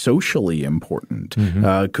hugely socially important,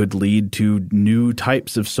 could lead to new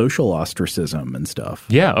types of social ostracism and stuff.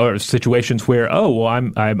 Yeah, or situations where,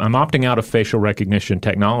 I'm opting out of facial recognition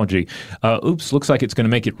technology. Looks like it's going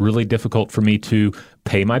to make it really difficult for me to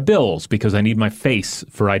pay my bills because I need my face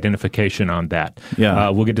for identification on that. Yeah.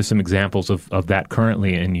 We'll get to some examples of that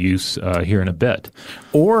currently in use here in a bit.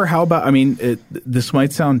 Or how about, this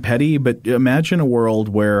might sound petty, but imagine a world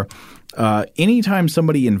where anytime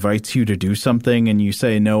somebody invites you to do something and you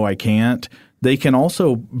say, no, I can't, they can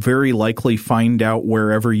also very likely find out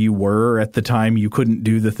wherever you were at the time you couldn't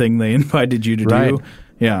do the thing they invited you to do.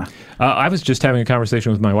 Yeah. I was just having a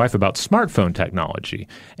conversation with my wife about smartphone technology,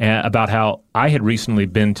 about how I had recently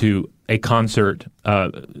been to a concert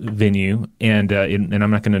venue, and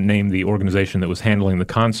I'm not going to name the organization that was handling the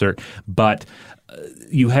concert, but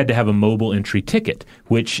you had to have a mobile entry ticket,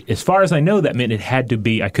 which, as far as I know, that meant it had to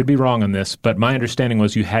be – I could be wrong on this, but my understanding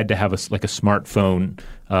was you had to have a smartphone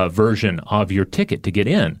version of your ticket to get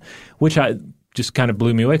in, which just kind of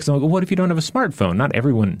blew me away because I'm like, well, what if you don't have a smartphone? Not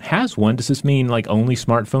everyone has one. Does this mean like only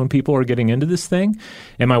smartphone people are getting into this thing?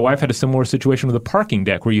 And my wife had a similar situation with a parking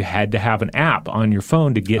deck where you had to have an app on your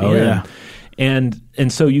phone to get in. Yeah. And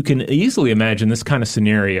so you can easily imagine this kind of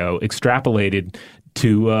scenario extrapolated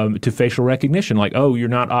to facial recognition. Like, you're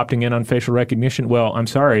not opting in on facial recognition? Well, I'm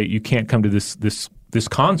sorry, you can't come to this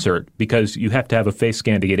concert because you have to have a face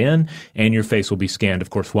scan to get in, and your face will be scanned, of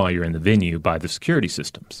course, while you're in the venue by the security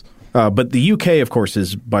systems. But the UK, of course,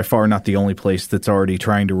 is by far not the only place that's already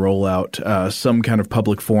trying to roll out some kind of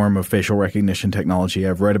public form of facial recognition technology.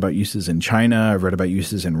 I've read about uses in China. I've read about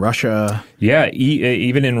uses in Russia. Yeah,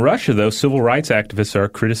 even in Russia, though, civil rights activists are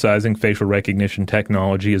criticizing facial recognition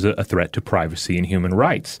technology as a threat to privacy and human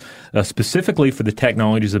rights, specifically for the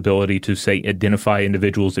technology's ability to, say, identify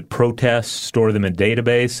individuals at protests, store them in a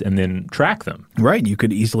database, and then track them. Right. You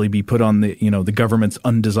could easily be put on the government's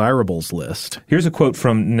undesirables list. Here's a quote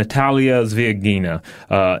from Natalia Zvyagina,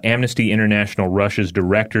 Amnesty International Russia's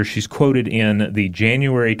director. She's quoted in the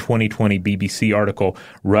January 2020 BBC article,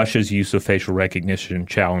 Russia's Use of Facial Recognition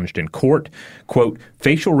Challenged in Court. Quote,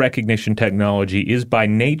 facial recognition technology is by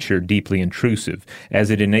nature deeply intrusive,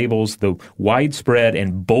 as it enables the widespread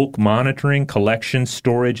and bulk monitoring, collection,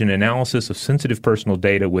 storage, and analysis of sensitive personal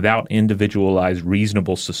data without individualized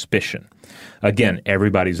reasonable suspicion. Again,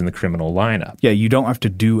 everybody's in the criminal lineup. Yeah, you don't have to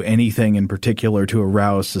do anything in particular to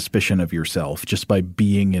arouse suspicion of yourself. Just by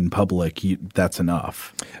being in public, that's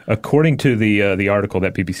enough. According to the article,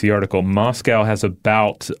 that BBC article, Moscow has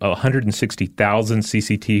about 160,000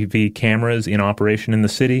 CCTV cameras in operation in the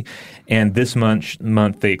city, and this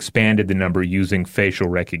month they expanded the number using facial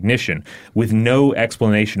recognition, with no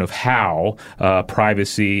explanation of how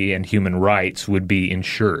privacy and human rights would be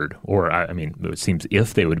ensured. Or, it seems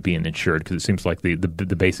if they would be insured, because it seems like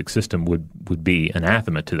the basic system would be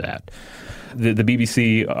anathema to that. The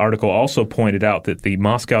BBC article also pointed out that the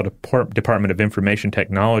Moscow Department of Information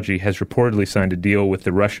Technology has reportedly signed a deal with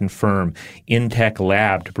the Russian firm Intech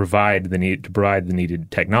Lab to provide the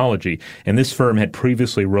needed technology. And this firm had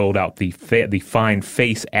previously rolled out the Find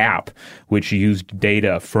Face app, which used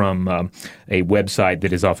data from a website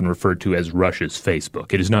that is often referred to as Russia's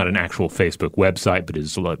Facebook. It is not an actual Facebook website, but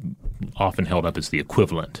is often held up as the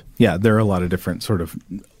equivalent. Yeah, there are a lot of different sort of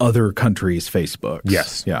other countries' Facebooks.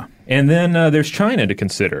 Yes. Yeah. And then there's China to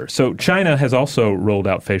consider. So China has also rolled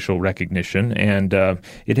out facial recognition, and there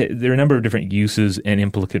are a number of different uses and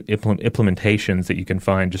implementations that you can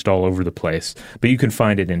find just all over the place. But you can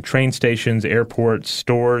find it in train stations, airports,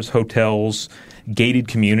 stores, hotels, gated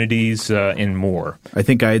communities, and more. I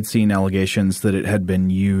think I had seen allegations that it had been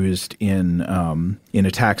used in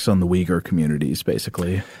attacks on the Uyghur communities,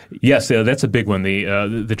 basically. Yes, that's a big one.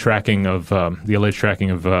 The tracking of the alleged tracking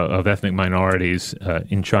of ethnic minorities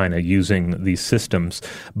in China using these systems.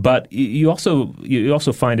 But you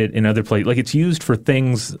also find it in other places. Like, it's used for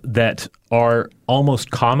things that are almost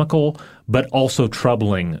comical, but also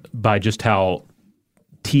troubling by just how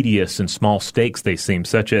tedious and small stakes they seem,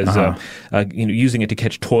 such as using it to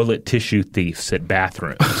catch toilet tissue thieves at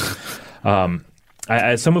bathrooms.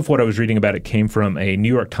 Some of what I was reading about it came from a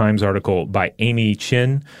New York Times article by Amy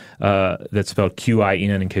Qin, that's spelled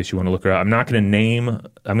Qin in case you want to look her up. I'm not going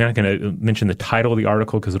to mention the title of the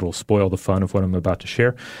article because it will spoil the fun of what I'm about to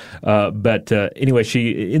share. But anyway,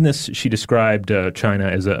 she described China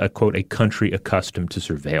as a quote, a country accustomed to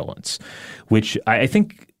surveillance, which I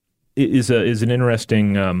think is an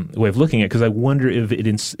interesting way of looking at it, because I wonder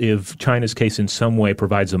if China's case in some way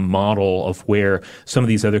provides a model of where some of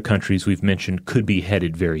these other countries we've mentioned could be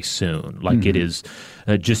headed very soon. Like it is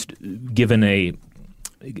just given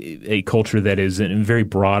a culture that is very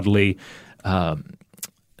broadly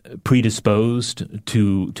predisposed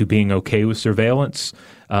to being okay with surveillance,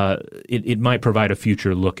 it might provide a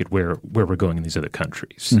future look at where we're going in these other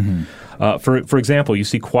countries. For example, you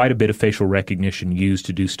see quite a bit of facial recognition used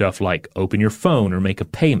to do stuff like open your phone or make a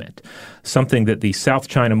payment, something that the South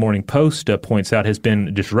China Morning Post points out has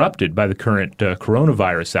been disrupted by the current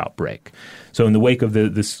coronavirus outbreak. So in the wake of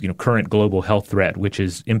this current global health threat, which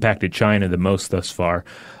has impacted China the most thus far,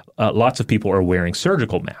 lots of people are wearing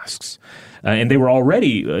surgical masks. And they were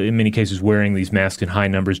already, in many cases, wearing these masks in high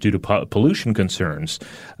numbers due to pollution concerns.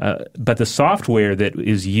 But the software that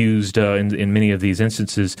is used in many of these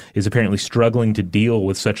instances is apparently struggling to deal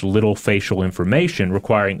with such little facial information,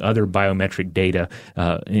 requiring other biometric data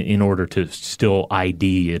in order to still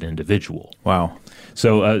ID an individual. Wow.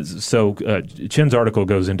 So Chen's article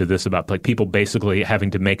goes into this about like people basically having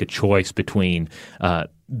to make a choice between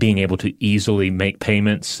being able to easily make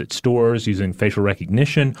payments at stores using facial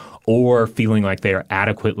recognition or feeling like they are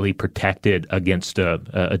adequately protected against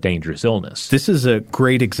a dangerous illness. This is a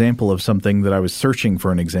great example of something that I was searching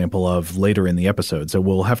for an example of later in the episode, so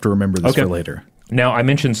we'll have to remember this for later. Now, I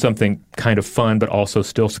mentioned something kind of fun but also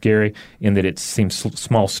still scary in that it seems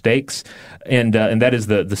small stakes, and that is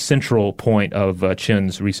the central point of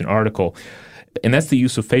Chen's recent article. And that's the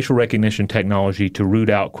use of facial recognition technology to root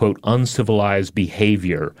out, quote, uncivilized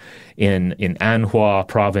behavior in Anhui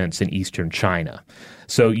province in eastern China.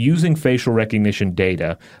 So using facial recognition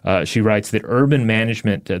data, she writes that the urban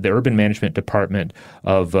management department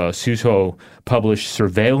of Suzhou published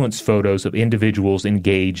surveillance photos of individuals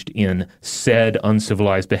engaged in said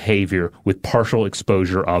uncivilized behavior with partial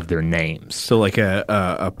exposure of their names. So like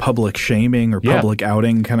a public shaming or public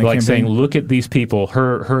outing kind of like campaign? Saying, look at these people.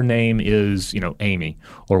 Her name is, Amy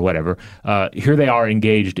or whatever. Here they are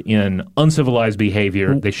engaged in uncivilized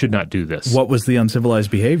behavior. They should not do this. What was the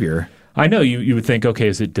uncivilized behavior? I know you would think, okay,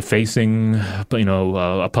 is it defacing,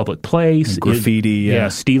 a public place? Graffiti.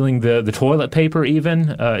 Stealing the toilet paper even?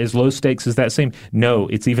 Is low stakes, is that same? No,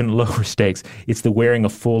 it's even lower stakes. It's the wearing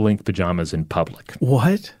of full-length pajamas in public.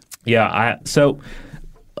 What? Yeah,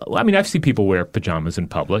 I've seen people wear pajamas in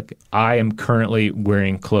public. I am currently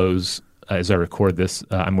wearing clothes. As I record this,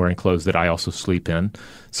 I'm wearing clothes that I also sleep in.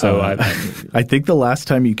 So I think the last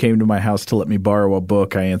time you came to my house to let me borrow a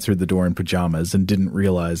book, I answered the door in pajamas and didn't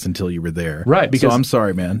realize until you were there. Right. Because, so I'm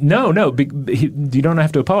sorry, man. No. You don't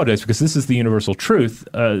have to apologize because this is the universal truth.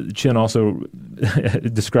 Chen also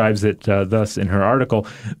describes it thus in her article.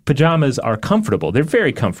 Pajamas are comfortable. They're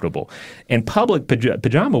very comfortable. And public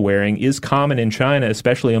pajama wearing is common in China,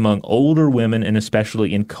 especially among older women and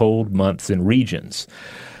especially in cold months and regions.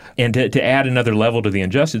 And to add another level to the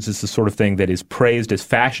injustice, it's the sort of thing that is praised as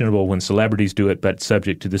fashionable when celebrities do it, but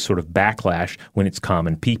subject to this sort of backlash when it's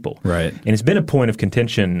common people. Right. And it's been a point of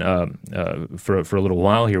contention for a little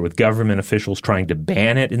while here with government officials trying to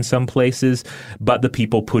ban it in some places, but the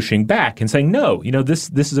people pushing back and saying, no,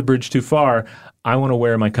 this is a bridge too far. I want to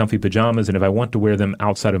wear my comfy pajamas, and if I want to wear them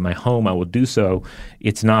outside of my home, I will do so.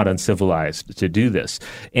 It's not uncivilized to do this.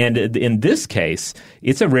 And in this case,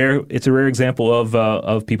 it's a rare example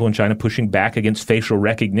of people in China pushing back against facial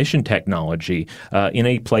recognition technology in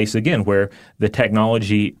a place, again, where the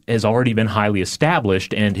technology has already been highly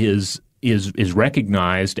established and is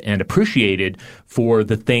recognized and appreciated for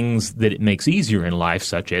the things that it makes easier in life,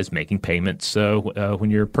 such as making payments when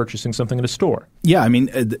you're purchasing something in a store. Yeah, I mean,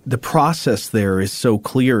 the process there is so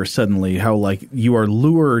clear suddenly how, like, you are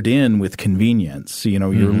lured in with convenience. You're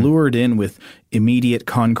lured in with immediate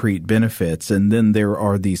concrete benefits, and then there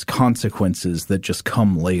are these consequences that just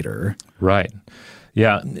come later. Right.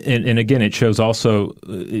 Yeah, and again, it shows also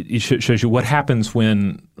shows you what happens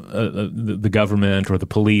when the government or the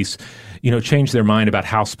police, change their mind about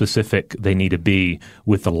how specific they need to be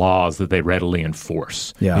with the laws that they readily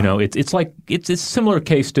enforce. Yeah. It's a similar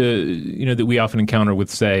case to that we often encounter with,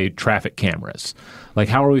 say, traffic cameras. Like,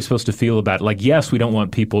 how are we supposed to feel about it? Like, yes, we don't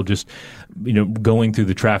want people just going through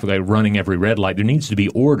the traffic light, running every red light. There needs to be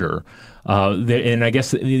order. And I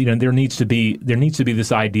guess there needs to be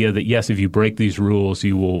this idea that, yes, if you break these rules,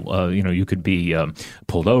 you will you could be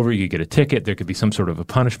pulled over, you could get a ticket, there could be some sort of a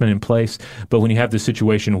punishment in place. But when you have this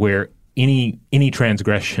situation where any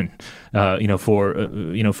transgression,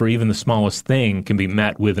 for even the smallest thing can be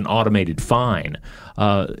met with an automated fine,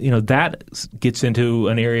 that gets into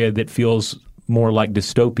an area that feels more like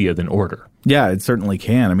dystopia than order. Yeah, it certainly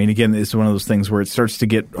can. I mean, again, it's one of those things where it starts to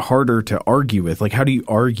get harder to argue with. Like, how do you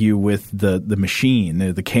argue with the machine?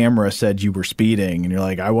 The camera said you were speeding, and you're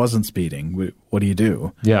like, I wasn't speeding. What do you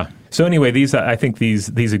do? Yeah. So anyway, I think these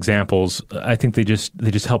examples, I think they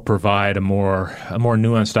just help provide a more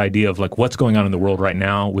nuanced idea of like what's going on in the world right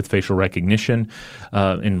now with facial recognition,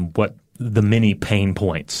 and what the many pain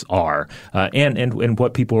points are, and where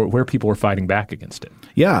people are fighting back against it.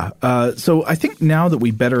 Yeah. So I think now that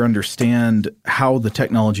we better understand how the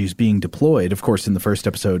technology is being deployed, of course, in the first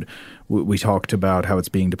episode, we talked about how it's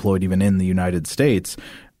being deployed even in the United States.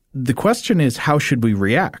 The question is, how should we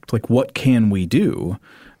react? Like, what can we do?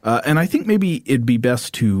 And I think maybe it'd be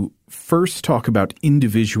best to first talk about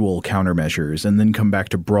individual countermeasures and then come back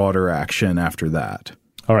to broader action after that.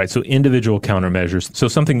 All right, so individual countermeasures. So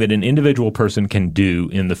something that an individual person can do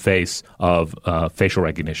in the face of facial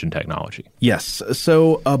recognition technology. Yes.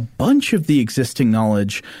 So a bunch of the existing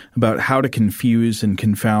knowledge about how to confuse and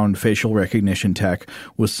confound facial recognition tech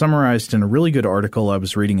was summarized in a really good article I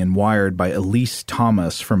was reading in Wired by Elise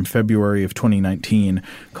Thomas from February of 2019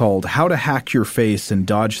 called How to Hack Your Face and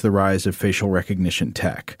Dodge the Rise of Facial Recognition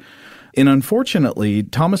Tech. And unfortunately,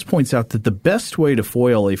 Thomas points out that the best way to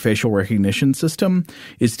foil a facial recognition system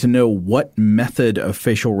is to know what method of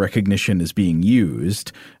facial recognition is being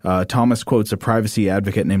used. Thomas quotes a privacy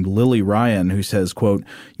advocate named Lily Ryan who says, quote,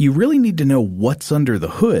 "You really need to know what's under the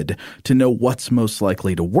hood to know what's most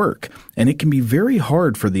likely to work. And it can be very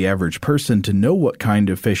hard for the average person to know what kind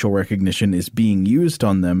of facial recognition is being used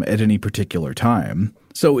on them at any particular time."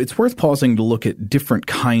 So it's worth pausing to look at different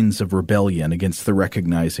kinds of rebellion against the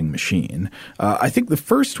recognizing machine. I think the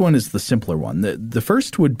first one is the simpler one. The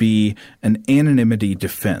first would be an anonymity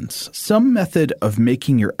defense, some method of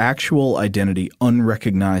making your actual identity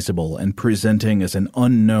unrecognizable and presenting as an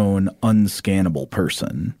unknown, unscannable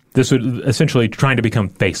person. This would essentially trying to become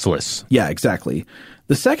faceless. Yeah, exactly.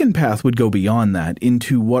 The second path would go beyond that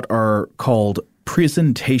into what are called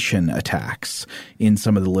presentation attacks in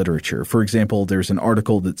some of the literature. For example, there's an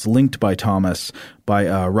article that's linked by Thomas by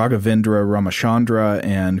Raghavendra Ramachandra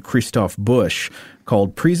and Christoph Busch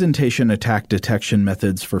called Presentation Attack Detection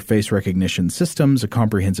Methods for Face Recognition Systems, a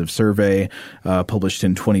comprehensive survey published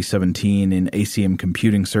in 2017 in ACM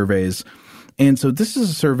Computing Surveys. And so this is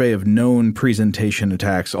a survey of known presentation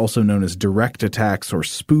attacks, also known as direct attacks or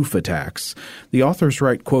spoof attacks. The authors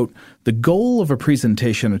write, quote, "The goal of a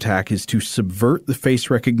presentation attack is to subvert the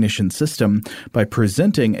face recognition system by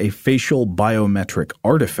presenting a facial biometric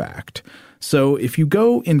artifact." So if you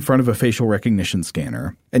go in front of a facial recognition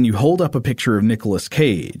scanner and you hold up a picture of Nicolas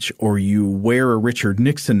Cage or you wear a Richard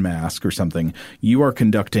Nixon mask or something, you are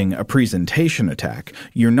conducting a presentation attack.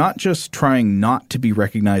 You're not just trying not to be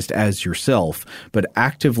recognized as yourself, but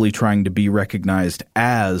actively trying to be recognized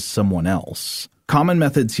as someone else. Common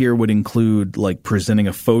methods here would include like presenting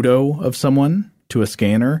a photo of someone to a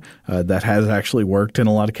scanner. That has actually worked in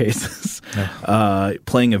a lot of cases.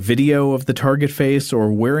 Playing a video of the target face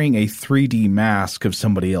or wearing a 3D mask of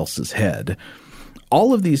somebody else's head.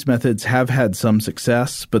 All of these methods have had some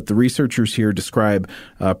success, but the researchers here describe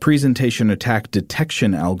presentation attack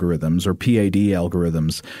detection algorithms, or PAD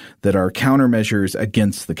algorithms, that are countermeasures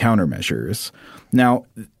against the countermeasures. Now,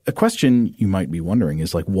 a question you might be wondering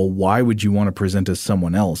is like, well, why would you want to present as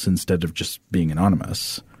someone else instead of just being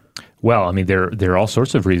anonymous? Well, I mean, there are all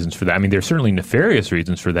sorts of reasons for that. I mean, there's certainly nefarious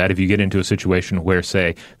reasons for that. If you get into a situation where,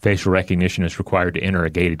 say, facial recognition is required to enter a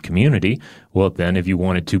gated community, well, then if you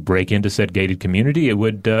wanted to break into said gated community, it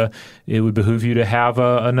would behoove you to have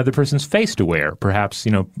another person's face to wear, perhaps,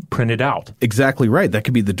 printed out. Exactly right. That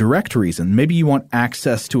could be the direct reason. Maybe you want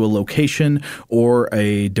access to a location or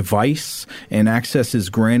a device, and access is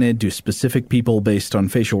granted to specific people based on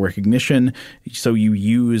facial recognition, so you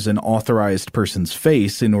use an authorized person's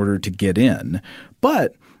face in order to get in.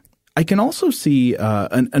 But I can also see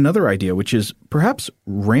another idea, which is perhaps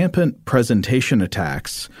rampant presentation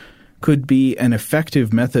attacks could be an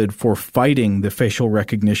effective method for fighting the facial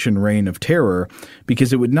recognition reign of terror,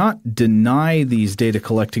 because it would not deny these data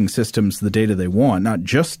collecting systems the data they want, not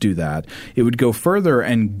just do that. It would go further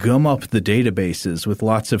and gum up the databases with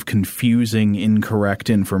lots of confusing, incorrect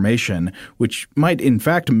information, which might in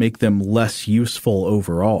fact make them less useful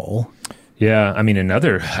overall. Yeah, I mean,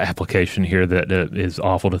 another application here that is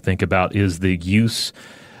awful to think about is the use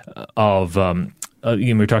of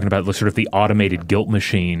we're talking about sort of the automated guilt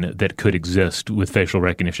machine that could exist with facial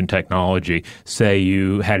recognition technology. Say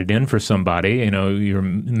you had it in for somebody, you're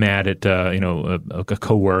mad at a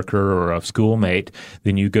coworker or a schoolmate,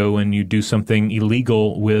 then you go and you do something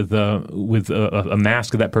illegal with a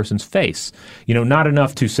mask of that person's face. Not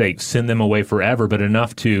enough to say send them away forever, but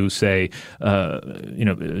enough to say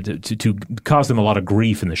to cause them a lot of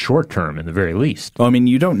grief in the short term, in the very least. Well,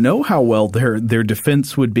 you don't know how well their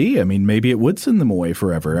defense would be. Maybe it would send them away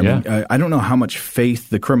forever. I don't know how much faith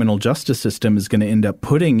the criminal justice system is going to end up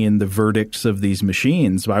putting in the verdicts of these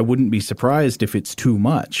machines. I wouldn't be surprised if it's too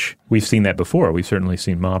much. We've seen that before. We've certainly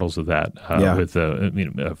seen models of that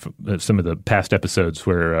with some of the past episodes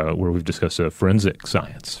where we've discussed forensic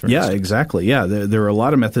science. Yeah, exactly. Yeah, there are a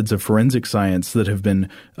lot of methods of forensic science that have been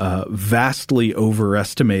vastly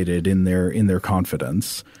overestimated in their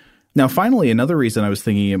confidence. Now, finally, another reason I was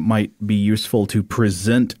thinking it might be useful to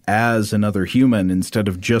present as another human instead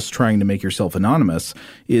of just trying to make yourself anonymous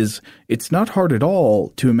is it's not hard at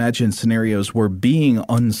all to imagine scenarios where being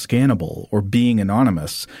unscannable or being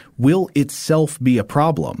anonymous will itself be a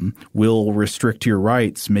problem, will restrict your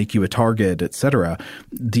rights, make you a target, etc.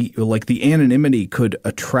 The anonymity could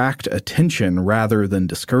attract attention rather than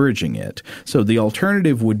discouraging it. So the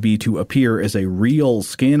alternative would be to appear as a real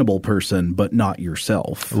scannable person but not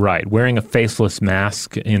yourself. Right. Wearing a faceless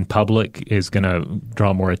mask in public is going to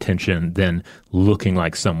draw more attention than looking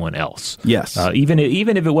like someone else. Yes. Even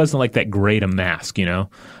if it wasn't like that great a mask,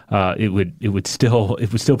 it would still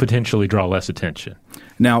potentially draw less attention.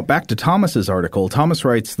 Now, back to Thomas's article. Thomas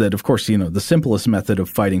writes that, of course, the simplest method of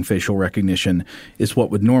fighting facial recognition is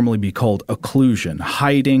what would normally be called occlusion,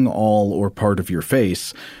 hiding all or part of your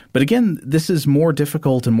face. But again, this is more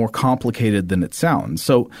difficult and more complicated than it sounds.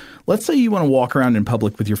 So let's say you want to walk around in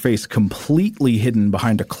public with your face completely hidden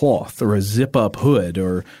behind a cloth or a zip-up hood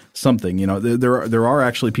or something. There are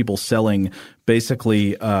actually people selling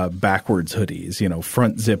basically backwards hoodies,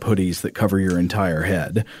 front zip hoodies that cover your entire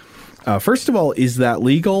head. First of all, is that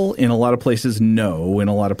legal? In a lot of places, no. In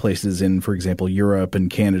a lot of places in, for example, Europe and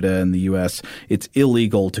Canada and the U.S., it's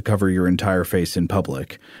illegal to cover your entire face in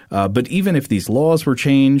public. But even if these laws were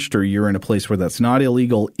changed or you're in a place where that's not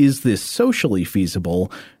illegal, is this socially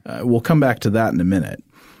feasible? We'll come back to that in a minute.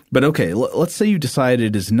 But okay, let's say you decide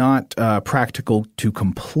it is not practical to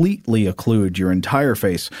completely occlude your entire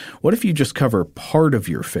face. What if you just cover part of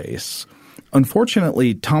your face?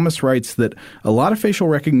 Unfortunately, Thomas writes that a lot of facial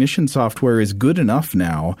recognition software is good enough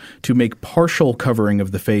now to make partial covering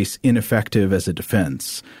of the face ineffective as a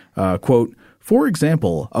defense. Quote, for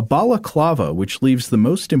example, a balaclava, which leaves the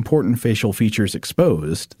most important facial features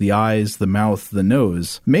exposed, the eyes, the mouth, the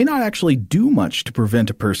nose, may not actually do much to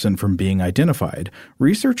prevent a person from being identified.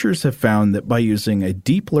 Researchers have found that by using a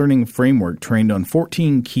deep learning framework trained on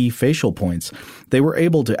 14 key facial points, they were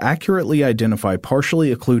able to accurately identify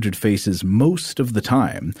partially occluded faces most of the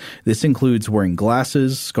time. This includes wearing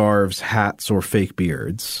glasses, scarves, hats, or fake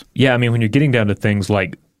beards. Yeah, when you're getting down to things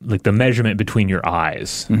like the measurement between your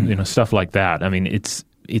eyes, stuff like that.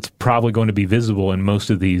 It's probably going to be visible in most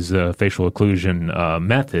of these facial occlusion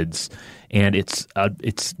methods, and it's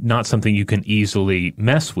not something you can easily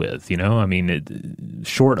mess with.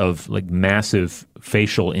 Short of massive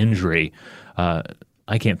facial injury,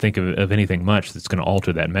 I can't think of anything much that's going to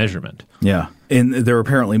alter that measurement. Yeah. And there are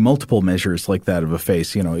apparently multiple measures like that of a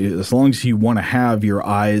face. As long as you want to have your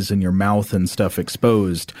eyes and your mouth and stuff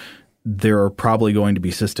exposed, there are probably going to be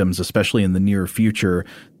systems, especially in the near future,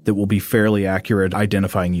 that will be fairly accurate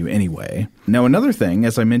identifying you anyway. Now, another thing,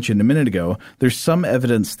 as I mentioned a minute ago, there's some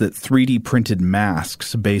evidence that 3D printed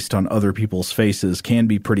masks based on other people's faces can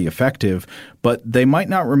be pretty effective, but they might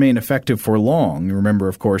not remain effective for long. Remember,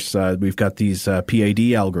 of course, we've got these PAD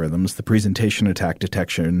algorithms, the presentation attack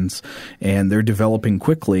detections, and they're developing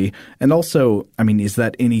quickly. And also, is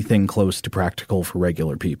that anything close to practical for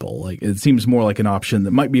regular people? It seems more like an option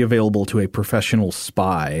that might be available to a professional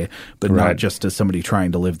spy, but not just as somebody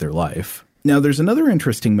trying to live their life. Now, there's another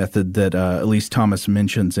interesting method that Elise Thomas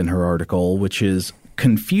mentions in her article, which is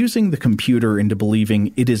confusing the computer into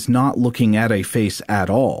believing it is not looking at a face at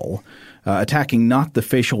all. Attacking not the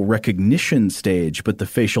facial recognition stage, but the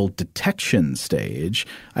facial detection stage.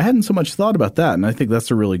 I hadn't so much thought about that, and I think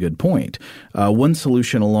that's a really good point. One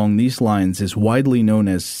solution along these lines is widely known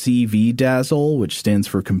as CV Dazzle, which stands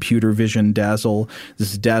for Computer Vision Dazzle.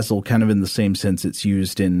 This is Dazzle kind of in the same sense it's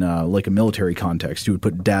used in like a military context. You would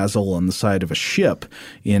put Dazzle on the side of a ship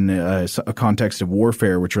in a context of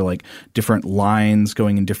warfare, which are like different lines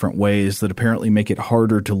going in different ways that apparently make it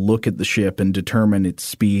harder to look at the ship and determine its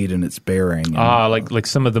speed and its bearing. Like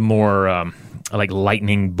some of the more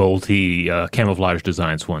lightning bolty camouflage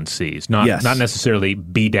designs one sees. Not necessarily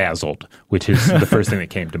bedazzled, which is the first thing that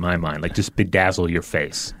came to my mind. Like just bedazzle your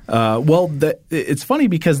face. It's funny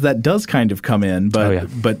because that does kind of come in,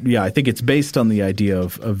 but I think it's based on the idea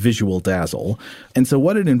of visual dazzle. And so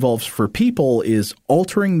what it involves for people is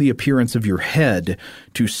altering the appearance of your head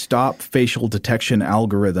to stop facial detection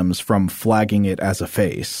algorithms from flagging it as a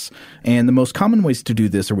face. And the most common ways to do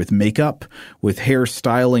this are with makeup, with hair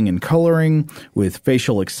styling and coloring, with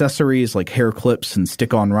facial accessories like hair clips and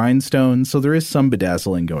stick-on rhinestones. So there is some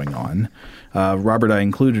bedazzling going on. Robert, I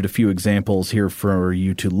included a few examples here for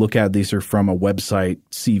you to look at. These are from a website,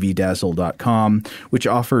 cvdazzle.com, which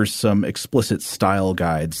offers some explicit style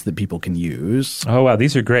guides that people can use. Oh, wow.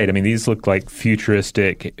 These are great. I mean, these look like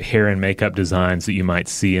futuristic hair and makeup designs that you might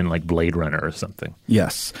see in like Blade Runner or something.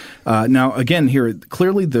 Yes. Now, again, here,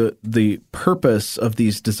 clearly the purpose of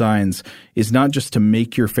these designs is not just to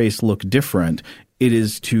make your face look different. It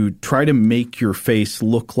is to try to make your face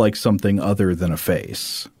look like something other than a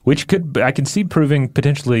face. Which I can see proving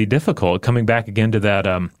potentially difficult. Coming back again to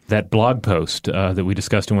that blog post that we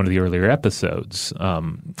discussed in one of the earlier episodes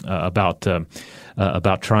about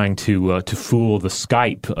trying to fool the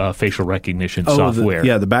Skype facial recognition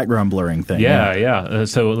software. The background blurring thing. Yeah.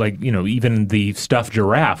 So even the stuffed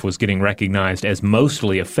giraffe was getting recognized as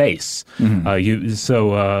mostly a face. Mm-hmm.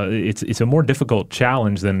 It's a more difficult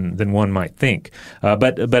challenge than one might think.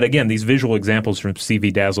 But again, these visual examples from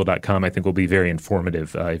cvdazzle.com I think will be very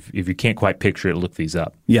informative. If you can't quite picture it, look these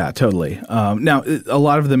up. Yeah, totally. Now, a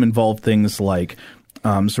lot of them involve things like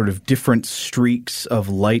sort of different streaks of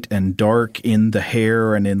light and dark in the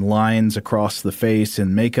hair and in lines across the face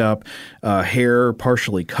in makeup, hair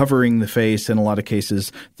partially covering the face in a lot of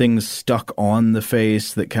cases, things stuck on the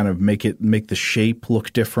face that kind of make the shape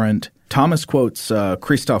look different. Thomas quotes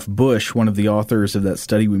Christoph Busch, one of the authors of that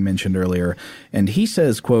study we mentioned earlier, and he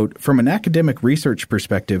says, quote, "From an academic research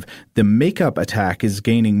perspective, the makeup attack is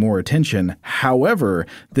gaining more attention. However,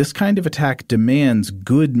 this kind of attack demands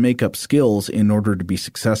good makeup skills in order to be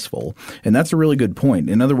successful." And that's a really good point.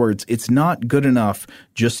 In other words, it's not good enough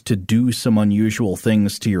just to do some unusual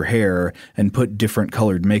things to your hair and put different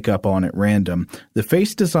colored makeup on at random. The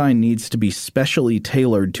face design needs to be specially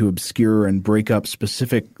tailored to obscure and break up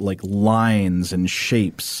specific lines and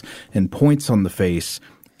shapes and points on the face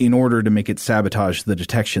in order to make it sabotage the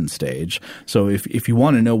detection stage. So if you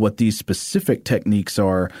want to know what these specific techniques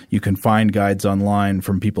are, you can find guides online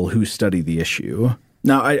from people who study the issue.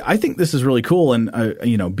 Now, I think this is really cool, and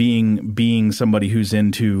being somebody who's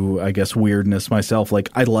into, I guess, weirdness myself,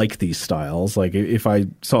 I like these styles. Like, if I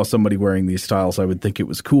saw somebody wearing these styles, I would think it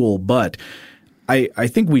was cool. But I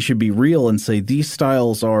think we should be real and say these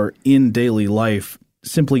styles are in daily life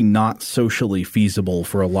simply not socially feasible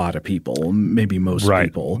for a lot of people, maybe most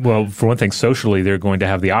people. Well, for one thing, socially, they're going to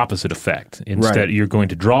have the opposite effect. Instead, you're going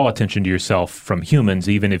to draw attention to yourself from humans,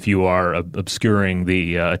 even if you are obscuring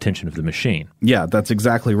the attention of the machine. Yeah, that's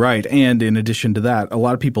exactly right. And in addition to that, a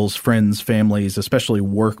lot of people's friends, families, especially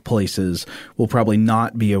workplaces, will probably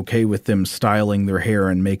not be okay with them styling their hair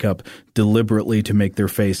and makeup deliberately to make their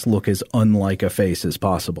face look as unlike a face as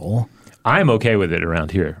possible. I'm okay with it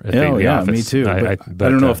around here at the office. Me too. I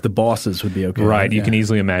don't know if the bosses would be okay. Right. You can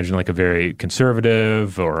easily imagine a very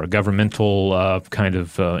conservative or a governmental kind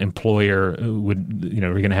of employer would,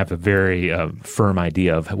 we're going to have a very firm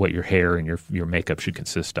idea of what your hair and your makeup should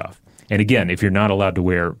consist of. And again, if you're not allowed to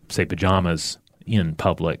wear, say, pajamas in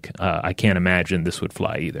public, I can't imagine this would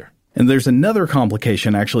fly either. And there's another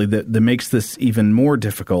complication, actually, that makes this even more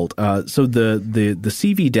difficult. So the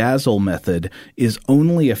CV-Dazzle method is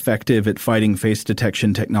only effective at fighting face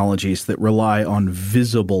detection technologies that rely on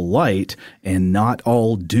visible light, and not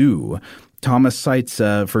all do. Thomas cites,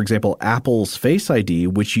 for example, Apple's Face ID,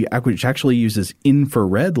 which actually uses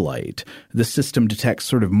infrared light. The system detects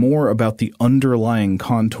sort of more about the underlying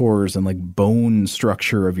contours and bone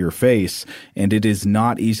structure of your face, and it is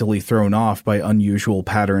not easily thrown off by unusual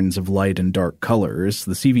patterns of light and dark colors.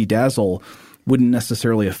 The CV-Dazzle wouldn't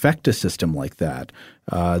necessarily affect a system like that.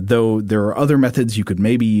 Though there are other methods you could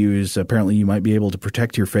maybe use. Apparently you might be able to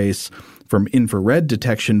protect your face from infrared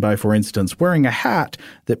detection by, for instance, wearing a hat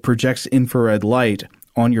that projects infrared light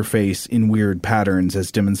on your face in weird patterns,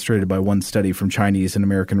 as demonstrated by one study from Chinese and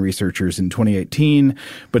American researchers in 2018.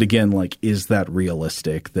 But again, is that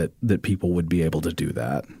realistic that people would be able to do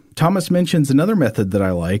that? Thomas mentions another method that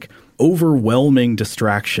I like, overwhelming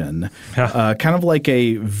distraction, kind of like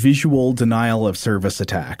a visual denial of service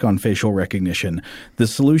attack on facial recognition. The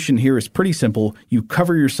solution here is pretty simple. You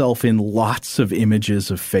cover yourself in lots of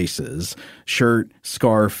images of faces, shirt,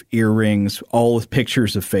 scarf, earrings, all with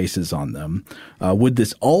pictures of faces on them. Would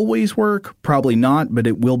this always work? Probably not, but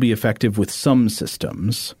it will be effective with some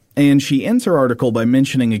systems. And she ends her article by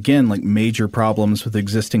mentioning again like major problems with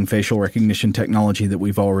existing facial recognition technology that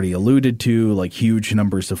we've already alluded to, like huge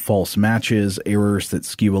numbers of false matches, errors that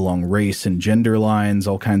skew along race and gender lines,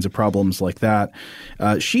 all kinds of problems like that.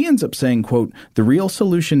 She ends up saying, quote, "The real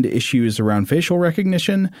solution to issues around facial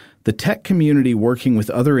recognition, the tech community working with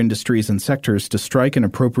other industries and sectors to strike an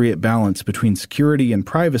appropriate balance between security and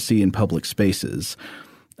privacy in public spaces."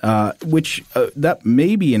 Which that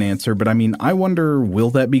may be an answer, but I mean, I wonder, will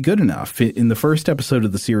that be good enough? In the first episode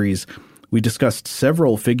of the series, we discussed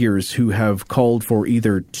several figures who have called for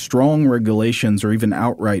either strong regulations or even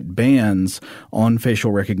outright bans on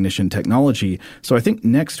facial recognition technology. So I think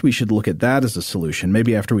next we should look at that as a solution,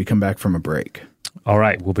 maybe after we come back from a break. All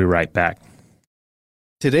right, we'll be right back.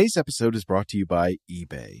 Today's episode is brought to you by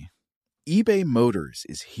eBay. eBay Motors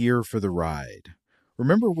is here for the ride.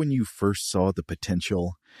 Remember when you first saw the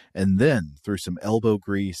potential? And then, through some elbow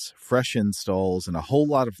grease, fresh installs, and a whole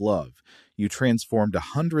lot of love, you transformed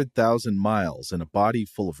 100,000 miles and a body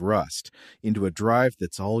full of rust into a drive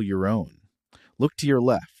that's all your own. Look to your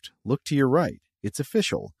left. Look to your right. It's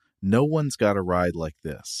official. No one's got a ride like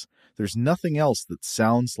this. There's nothing else that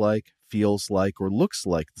sounds like, feels like, or looks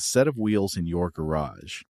like the set of wheels in your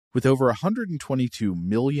garage. With over 122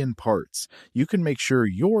 million parts, you can make sure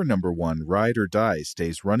your number one ride or die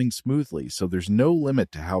stays running smoothly, so there's no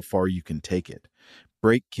limit to how far you can take it.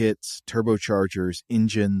 Brake kits, turbochargers,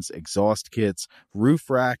 engines, exhaust kits, roof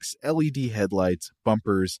racks, LED headlights,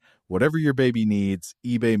 bumpers, whatever your baby needs,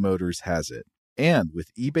 eBay Motors has it. And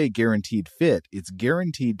with eBay Guaranteed Fit, it's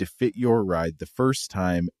guaranteed to fit your ride the first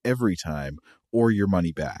time, every time, or your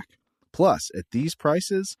money back. Plus, at these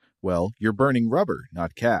prices, well, you're burning rubber,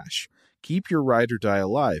 not cash. Keep your ride or die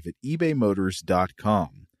alive at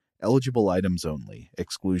ebaymotors.com. Eligible items only.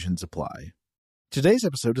 Exclusions apply. Today's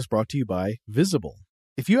episode is brought to you by Visible.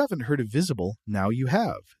 If you haven't heard of Visible, now you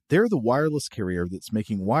have. They're the wireless carrier that's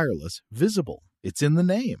making wireless visible. It's in the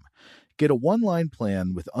name. Get a one-line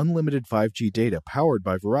plan with unlimited 5G data powered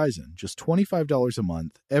by Verizon, just $25 a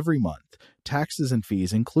month, every month, taxes and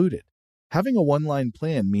fees included. Having a one-line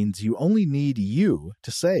plan means you only need you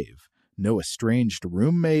to save. No estranged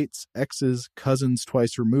roommates, exes, cousins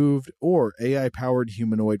twice removed, or AI-powered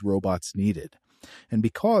humanoid robots needed. And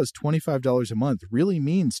because $25 a month really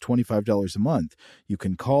means $25 a month, you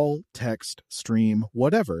can call, text, stream,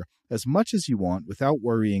 whatever, as much as you want without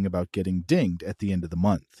worrying about getting dinged at the end of the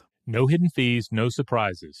month. No hidden fees, no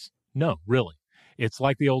surprises. No, really. It's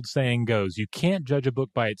like the old saying goes, you can't judge a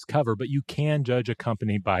book by its cover, but you can judge a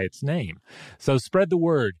company by its name. So spread the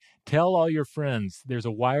word. Tell all your friends there's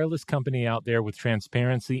a wireless company out there with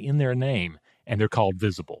transparency in their name, and they're called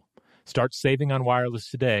Visible. Start saving on wireless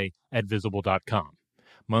today at Visible.com.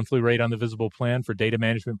 Monthly rate on the Visible plan for data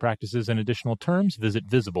management practices and additional terms, visit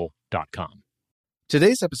Visible.com.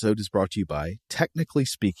 Today's episode is brought to you by Technically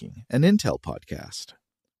Speaking, an Intel podcast.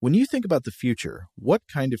 When you think about the future, what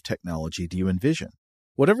kind of technology do you envision?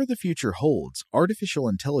 Whatever the future holds, artificial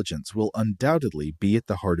intelligence will undoubtedly be at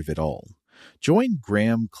the heart of it all. Join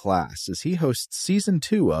Graham Class as he hosts Season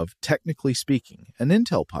 2 of Technically Speaking, an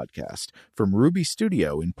Intel podcast from Ruby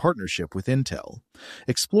Studio in partnership with Intel.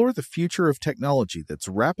 Explore the future of technology that's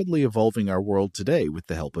rapidly evolving our world today with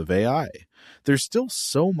the help of AI. There's still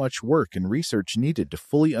so much work and research needed to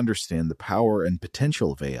fully understand the power and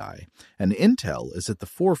potential of AI, and Intel is at the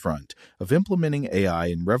forefront of implementing AI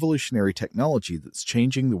in revolutionary technology that's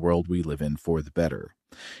changing the world we live in for the better.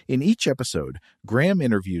 In each episode, Graham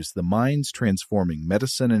interviews the minds transforming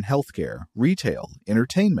medicine and healthcare, retail,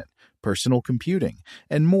 entertainment, personal computing,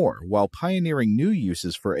 and more while pioneering new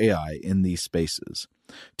uses for AI in these spaces.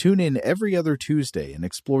 Tune in every other Tuesday and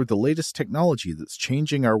explore the latest technology that's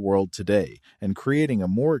changing our world today and creating a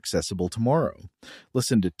more accessible tomorrow.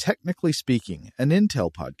 Listen to Technically Speaking, an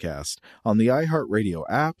Intel podcast on the iHeartRadio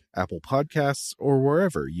app, Apple Podcasts, or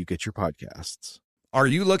wherever you get your podcasts. Are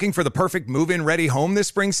you looking for the perfect move-in ready home this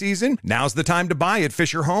spring season? Now's the time to buy at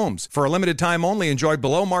Fisher Homes. For a limited time only, enjoy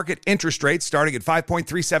below-market interest rates starting at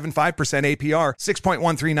 5.375% APR,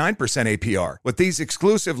 6.139% APR. With these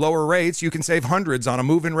exclusive lower rates, you can save hundreds on a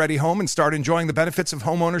move-in ready home and start enjoying the benefits of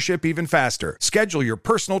home ownership even faster. Schedule your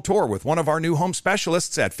personal tour with one of our new home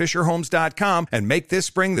specialists at FisherHomes.com and make this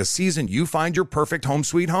spring the season you find your perfect home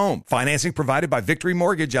sweet home. Financing provided by Victory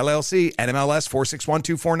Mortgage, LLC, NMLS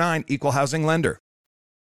 461249, Equal Housing Lender.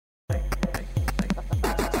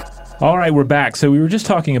 All right, we're back. So we were just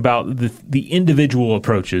talking about the individual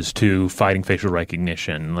approaches to fighting facial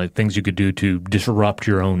recognition, like things you could do to disrupt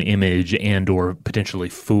your own image and or potentially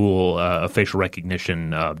fool a facial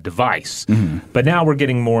recognition device. Mm-hmm. But now we're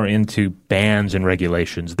getting more into bans and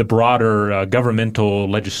regulations, the broader governmental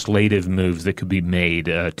legislative moves that could be made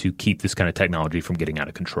to keep this kind of technology from getting out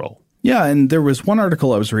of control. Yeah, and there was one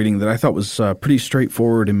article I was reading that I thought was pretty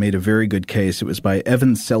straightforward and made a very good case. It was by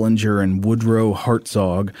Evan Selinger and Woodrow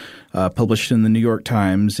Hartzog, published in the New York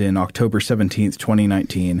Times in October 17th,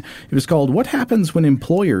 2019. It was called, "What Happens When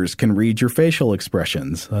Employers Can Read Your Facial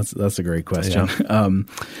Expressions?" That's a great question.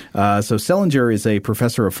 Yeah. So Selinger is a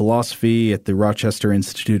professor of philosophy at the Rochester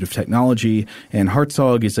Institute of Technology, and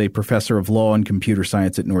Hartzog is a professor of law and computer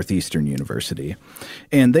science at Northeastern University.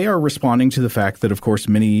 And they are responding to the fact that, of course,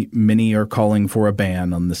 many are calling for a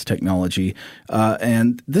ban on this technology.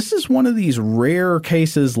 And this is one of these rare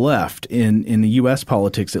cases left in the U.S.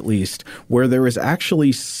 politics, at least, where there is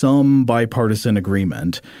actually some bipartisan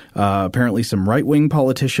agreement. Apparently some right-wing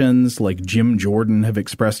politicians like Jim Jordan have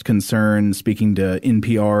expressed concern. Speaking to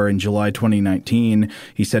NPR in July 2019,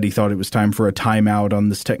 he said he thought it was time for a timeout on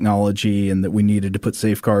this technology and that we needed to put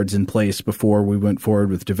safeguards in place before we went forward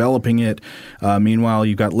with developing it. Meanwhile,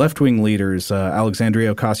 you've got left-wing leaders,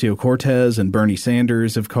 Alexandria Ocasio-Cortez and Bernie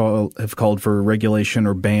Sanders have called for regulation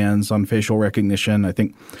or bans on facial recognition. I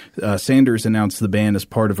think Sanders announced the ban as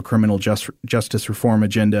part of a criminal justice reform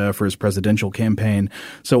agenda for his presidential campaign.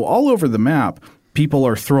 So all over the map, people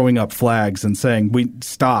are throwing up flags and saying,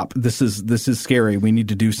 stop, this is scary, we need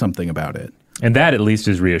to do something about it. And that at least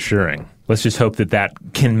is reassuring. Let's just hope that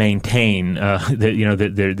can maintain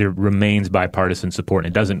that there remains bipartisan support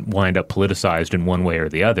and it doesn't wind up politicized in one way or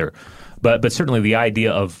the other. But certainly the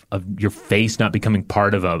idea of your face not becoming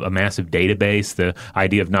part of a massive database, the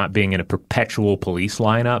idea of not being in a perpetual police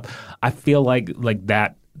lineup, I feel like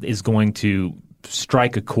that is going to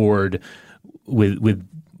strike a chord with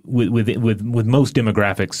most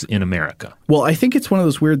demographics in America. Well, I think it's one of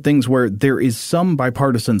those weird things where there is some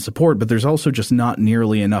bipartisan support, but there's also just not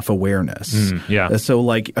nearly enough awareness. So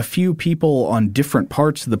like a few people on different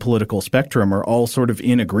parts of the political spectrum are all sort of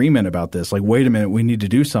in agreement about this. Like, wait a minute, we need to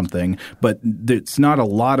do something, but it's not a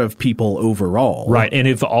lot of people overall. Right. And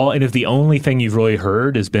if the only thing you've really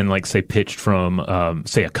heard has been like, say, pitched from,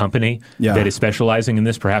 say, a company that is specializing in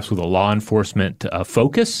this, perhaps with a law enforcement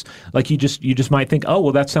focus, like you just might think, oh,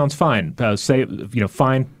 well, that sounds fine.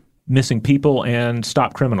 Fine missing people and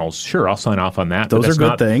stop criminals. Sure, I'll sign off on that. Those are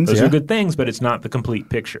good things. Those are good things, but it's not the complete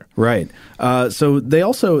picture. Right. So the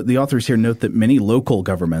authors here note that many local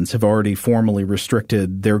governments have already formally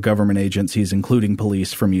restricted their government agencies, including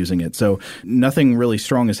police, from using it. So nothing really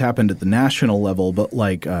strong has happened at the national level, but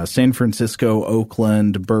like San Francisco,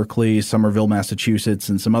 Oakland, Berkeley, Somerville, Massachusetts,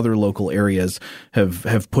 and some other local areas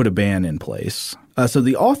have put a ban in place. So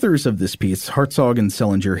the authors of this piece, Hartzog and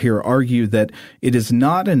Selinger, here argue that it is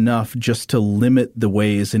not enough just to limit the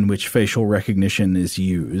ways in which facial recognition is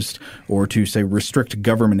used or to, say, restrict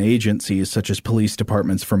government agencies such as police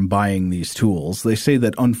departments from buying these tools. They say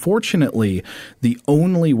that, unfortunately, the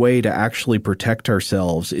only way to actually protect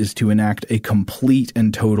ourselves is to enact a complete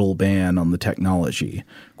and total ban on the technology.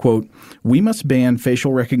 Quote, "We must ban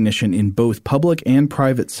facial recognition in both public and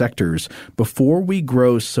private sectors before we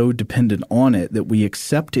grow so dependent on it that we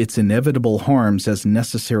accept its inevitable harms as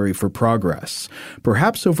necessary for progress.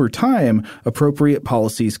 Perhaps over time, appropriate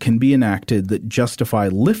policies can be enacted that justify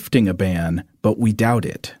lifting a ban, but we doubt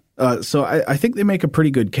it." So I think they make a pretty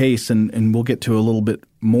good case, and we'll get to a little bit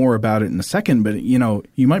more about it in a second. But, you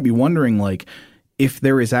might be wondering, like, if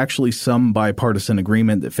there is actually some bipartisan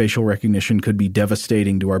agreement that facial recognition could be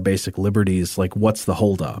devastating to our basic liberties, like, what's the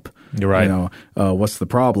holdup? You're right. What's the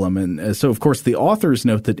problem? And so, of course, the authors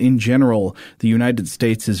note that in general, the United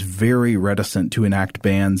States is very reticent to enact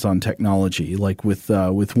bans on technology, like with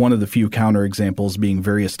one of the few counterexamples being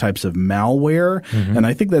various types of malware. Mm-hmm. And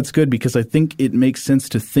I think that's good because I think it makes sense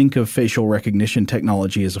to think of facial recognition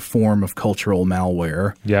technology as a form of cultural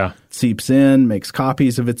malware. Yeah. Seeps in, makes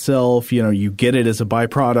copies of itself. You get it as a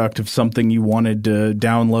byproduct of something you wanted to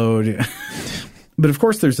download. But of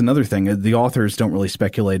course, there's another thing. The authors don't really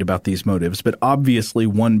speculate about these motives, but obviously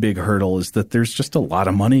one big hurdle is that there's just a lot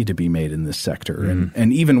of money to be made in this sector.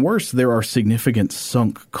 And even worse, there are significant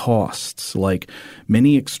sunk costs. Like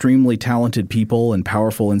many extremely talented people and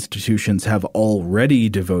powerful institutions have already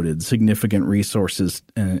devoted significant resources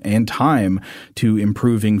and time to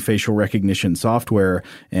improving facial recognition software.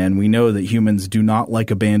 And we know that humans do not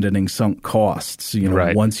like abandoning sunk costs.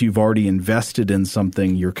 Once you've already invested in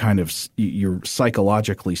something, you're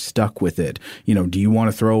psychologically stuck with it. Do you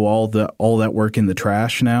want to throw all that work in the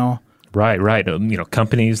trash now? Right.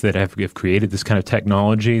 Companies that have created this kind of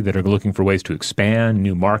technology that are looking for ways to expand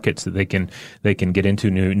new markets that they can get into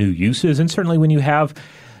new uses. And certainly when you have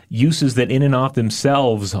uses that in and of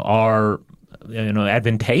themselves are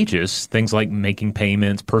advantageous, things like making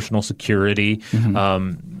payments, personal security,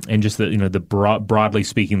 and just broadly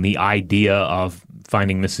speaking, the idea of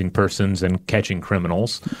finding missing persons and catching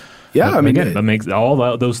criminals. Yeah, it makes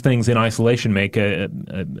all those things in isolation make a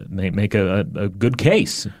good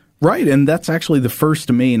case. Right, and that's actually the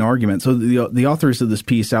first main argument. So the authors of this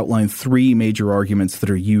piece outline three major arguments that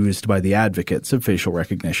are used by the advocates of facial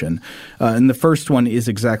recognition. And the first one is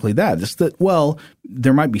exactly that. It's that, well,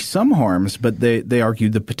 there might be some harms, but they argue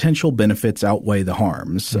the potential benefits outweigh the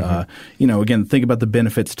harms. Again, think about the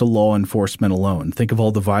benefits to law enforcement alone. Think of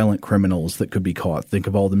all the violent criminals that could be caught. Think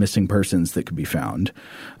of all the missing persons that could be found.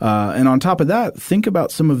 And on top of that, think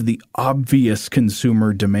about some of the obvious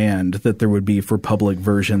consumer demand that there would be for public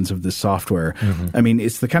versions of this software.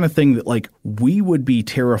 It's the kind of thing that we would be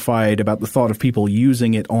terrified about the thought of people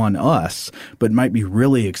using it on us, but might be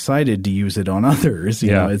really excited to use it on others.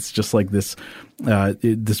 You know, it's just like this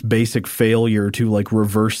basic failure to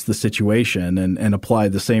reverse the situation and apply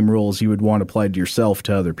the same rules you would want applied to yourself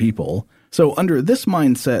to other people. So under this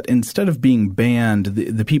mindset, instead of being banned,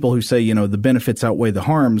 the people who say, the benefits outweigh the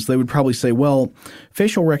harms, they would probably say, well,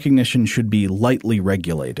 facial recognition should be lightly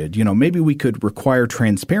regulated. Maybe we could require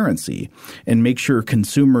transparency and make sure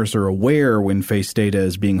consumers are aware when face data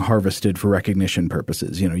is being harvested for recognition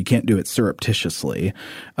purposes. You can't do it surreptitiously.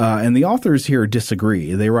 And the authors here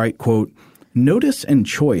disagree. They write, quote, "Notice and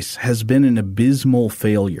choice has been an abysmal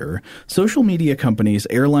failure. Social media companies,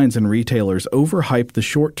 airlines, and retailers overhype the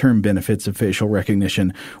short-term benefits of facial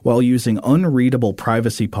recognition while using unreadable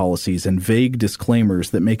privacy policies and vague disclaimers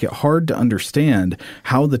that make it hard to understand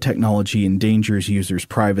how the technology endangers users'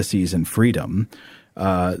 privacies and freedom."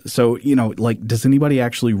 Does anybody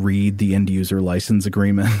actually read the end user license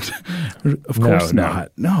agreement? Of course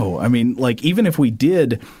not. No. Even if we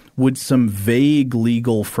did, would some vague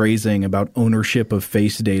legal phrasing about ownership of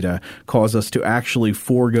face data cause us to actually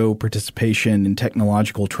forego participation in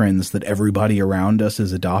technological trends that everybody around us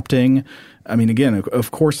is adopting? Again,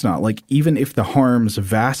 of course not. Even if the harms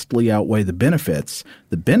vastly outweigh the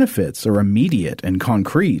benefits are immediate and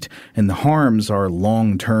concrete, and the harms are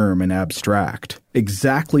long-term and abstract.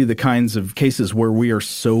 Exactly the kinds of cases where we are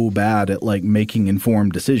so bad at making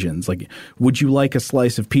informed decisions. Would you like a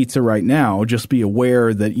slice of pizza right now? Just be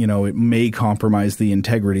aware that, it may compromise the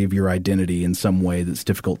integrity of your identity in some way that's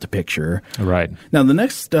difficult to picture. Right. Now, the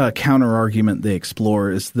next counter argument they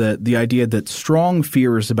explore is that the idea that strong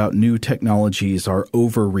fears about new technologies are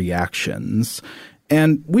overreactions.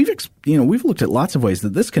 And we've looked at lots of ways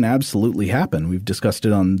that this can absolutely happen. We've discussed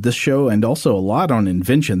it on this show and also a lot on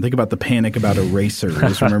Invention. Think about the panic about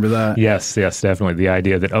erasers. Remember that? Yes, definitely. The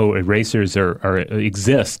idea that, erasers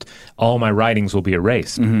exist. All my writings will be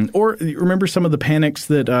erased. Or remember some of the panics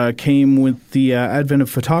that came with the advent of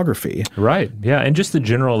photography. Right. Yeah. And just the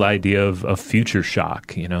general idea of future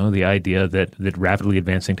shock, the idea that rapidly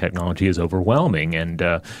advancing technology is overwhelming and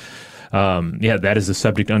that is a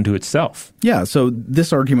subject unto itself. Yeah, so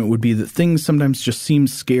this argument would be that things sometimes just seem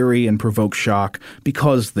scary and provoke shock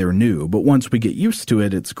because they're new, but once we get used to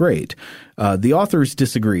it, it's great. The authors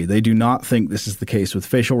disagree. They do not think this is the case with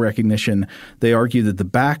facial recognition. They argue that the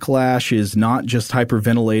backlash is not just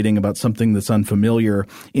hyperventilating about something that's unfamiliar.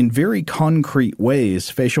 In very concrete ways,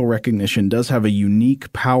 facial recognition does have a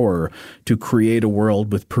unique power to create a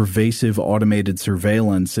world with pervasive automated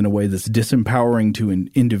surveillance in a way that's disempowering to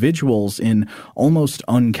individuals in almost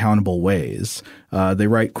uncountable ways. They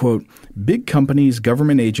write, quote, "Big companies,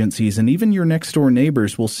 government agencies, and even your next-door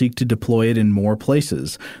neighbors will seek to deploy it in more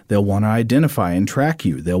places. They'll want to identify and track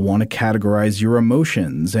you. They'll want to categorize your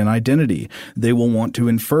emotions and identity. They will want to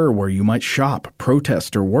infer where you might shop,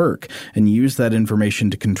 protest, or work, and use that information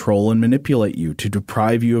to control and manipulate you, to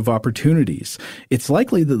deprive you of opportunities. It's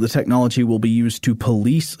likely that the technology will be used to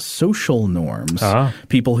police social norms.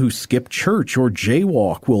 People who skip church or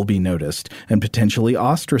jaywalk will be noticed and potentially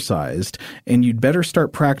ostracized, and you'd you'd better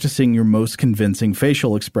start practicing your most convincing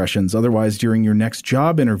facial expressions. Otherwise, during your next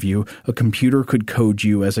job interview, a computer could code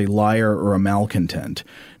you as a liar or a malcontent.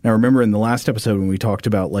 Now, remember in the last episode when we talked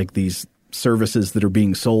about like these services that are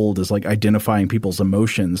being sold as like identifying people's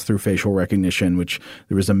emotions through facial recognition, which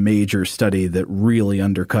there was a major study that really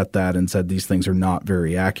undercut that and said these things are not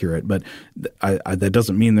very accurate. But that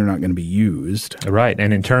doesn't mean they're not going to be used. Right.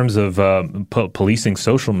 And in terms of policing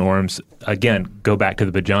social norms, again, go back to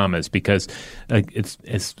the pajamas, because it's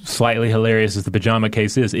as slightly hilarious as the pajama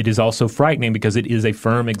case is. It is also frightening because it is a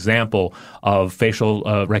firm example of facial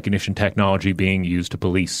recognition technology being used to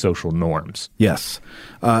police social norms. Yes.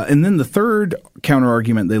 And then the third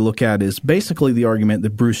counter-argument they look at is basically the argument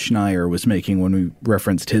that Bruce Schneier was making when we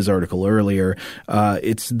referenced his article earlier.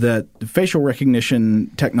 It's that facial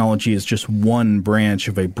recognition technology is just one branch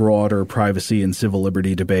of a broader privacy and civil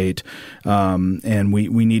liberty debate, and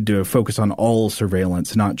we need to focus on all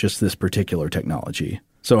surveillance, not just this particular technology.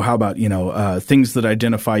 So how about, things that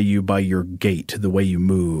identify you by your gait, the way you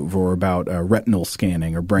move, or about retinal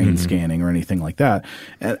scanning or brain scanning or anything like that.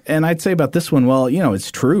 And I'd say about this one, well,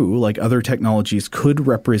 it's true. Like other technologies could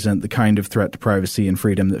represent the kind of threat to privacy and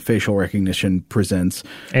freedom that facial recognition presents.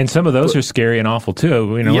 And some of those are scary and awful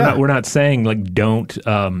too. We're not saying like don't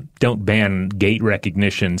ban gait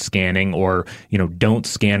recognition scanning or, don't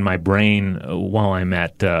scan my brain while I'm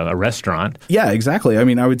at a restaurant. Yeah, exactly. I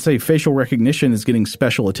mean, I would say facial recognition is getting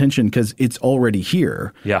special attention because it's already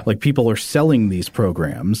here. Yeah. Like people are selling these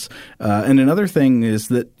programs. And another thing is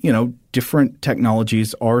that, different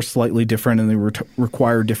technologies are slightly different and they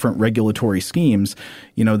require different regulatory schemes.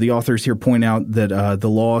 The authors here point out that the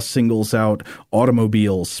law singles out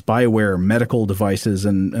automobiles, spyware, medical devices,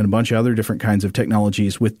 and a bunch of other different kinds of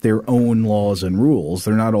technologies with their own laws and rules.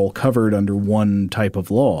 They're not all covered under one type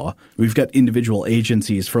of law. We've got individual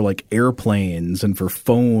agencies for like airplanes and for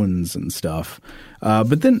phones and stuff.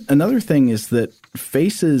 But then another thing is that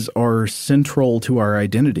faces are central to our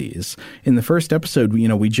identities. In the first episode,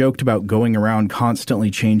 we joked about going around constantly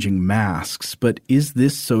changing masks, but is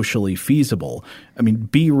this socially feasible? I mean,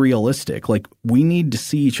 be realistic. Like, we need to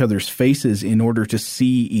see each other's faces in order to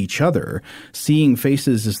see each other. Seeing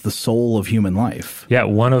faces is the soul of human life. Yeah,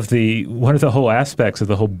 one of the whole aspects of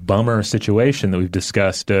the whole bummer situation that we've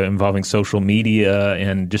discussed involving social media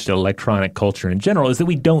and just electronic culture in general is that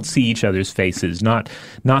we don't see each other's faces, not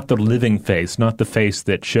the living face, not the face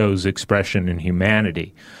that shows expression and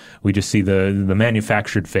humanity. We just see the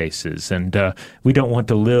manufactured faces, and we don't want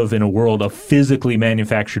to live in a world of physically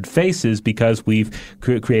manufactured faces because we've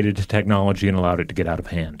created a technology and allowed it to get out of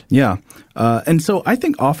hand. Yeah. And so I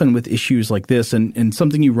think often with issues like this and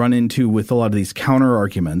something you run into with a lot of these counter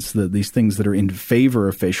arguments, these things that are in favor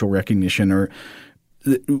of facial recognition are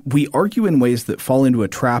we argue in ways that fall into a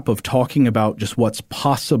trap of talking about just what's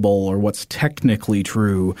possible or what's technically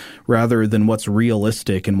true rather than what's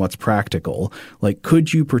realistic and what's practical. Like,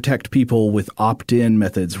 could you protect people with opt-in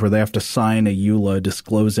methods where they have to sign a EULA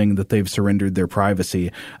disclosing that they've surrendered their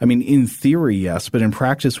privacy? I mean, in theory, yes, but in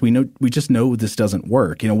practice, we just know this doesn't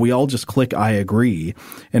work. We all just click I agree.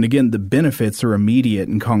 And again, the benefits are immediate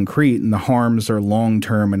and concrete and the harms are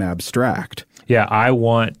long-term and abstract. Yeah, I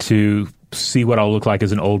want to see what I'll look like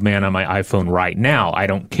as an old man on my iPhone right now. I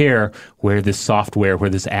don't care where this software, where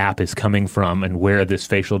this app is coming from and where this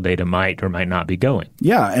facial data might or might not be going.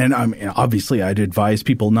 Yeah, and obviously I'd advise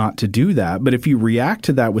people not to do that. But if you react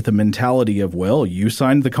to that with a mentality of, well, you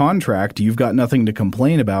signed the contract, you've got nothing to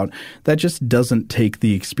complain about, that just doesn't take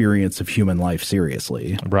the experience of human life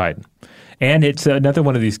seriously. Right. And it's another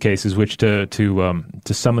one of these cases which, to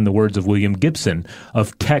summon the words of William Gibson,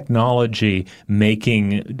 of technology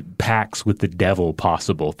making pacts with the devil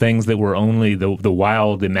possible, things that were only the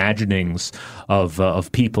wild imaginings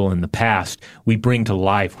of people in the past, we bring to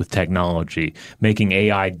life with technology, making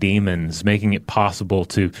AI demons, making it possible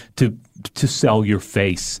to sell your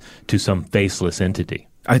face to some faceless entity.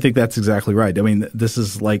 I think that's exactly right. I mean, this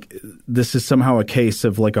is somehow a case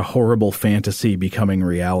of like a horrible fantasy becoming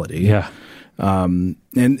reality. Yeah.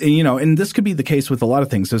 And this could be the case with a lot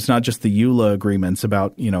of things. So it's not just the EULA agreements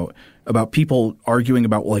about people arguing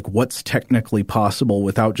about like what's technically possible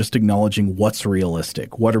without just acknowledging what's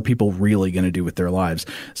realistic. What are people really going to do with their lives?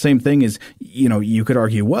 Same thing is, you could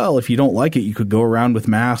argue, well, if you don't like it, you could go around with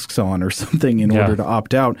masks on or something in order to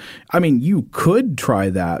opt out. I mean, you could try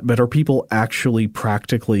that, but are people actually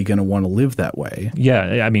practically going to want to live that way?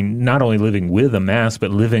 Yeah. I mean, not only living with a mask,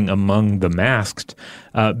 but living among the masked,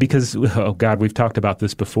 because, oh God, we've talked about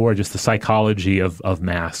this before, just the psychology of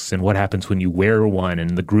masks and what happens when you wear one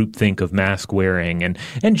and the groupthink of mask wearing and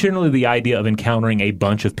generally the idea of encountering a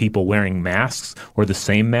bunch of people wearing masks or the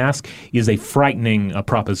same mask is a frightening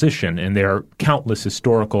proposition. And there are countless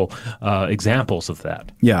historical examples of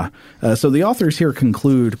that. Yeah. So the authors here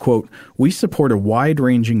conclude, quote, "We support a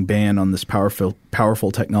wide-ranging ban on this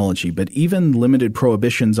powerful technology, but even limited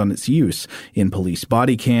prohibitions on its use in police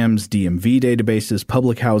body cams, DMV databases,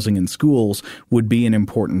 public housing, and schools would be an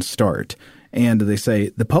important start." And they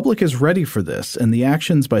say, the public is ready for this, and the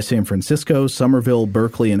actions by San Francisco, Somerville,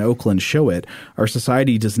 Berkeley, and Oakland show it. Our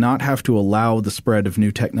society does not have to allow the spread of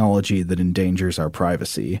new technology that endangers our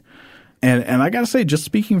privacy. And I got to say, just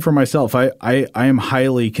speaking for myself, I am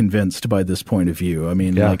highly convinced by this point of view. I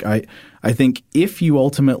mean, I think if you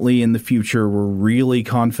ultimately in the future were really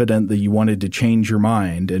confident that you wanted to change your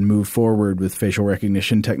mind and move forward with facial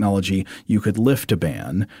recognition technology, you could lift a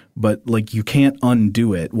ban. But like you can't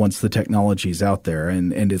undo it once the technology's out there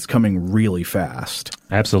and it's coming really fast.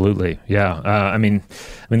 Absolutely. Yeah. I mean,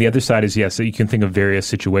 the other side is, yes, you can think of various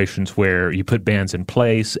situations where you put bans in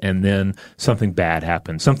place and then something bad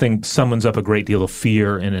happens. Something summons up a great deal of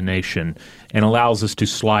fear in a nation and allows us to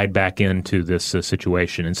slide back into this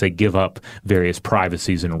situation and say, give up various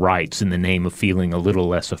privacies and rights in the name of feeling a little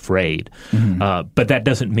less afraid. Mm-hmm. But that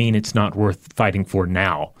doesn't mean it's not worth fighting for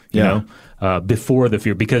now, you know? Before the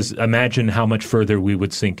fear, because imagine how much further we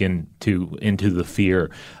would sink into the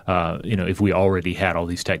fear, if we already had all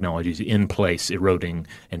these technologies in place, eroding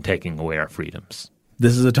and taking away our freedoms.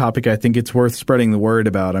 This is a topic I think it's worth spreading the word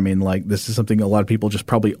about. I mean, like this is something a lot of people just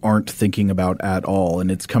probably aren't thinking about at all,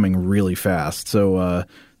 and it's coming really fast. So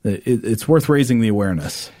it's worth raising the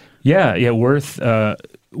awareness. Yeah, worth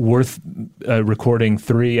recording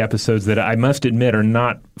 3 episodes that I must admit are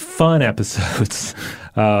not fun episodes.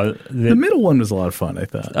 The middle one was a lot of fun, I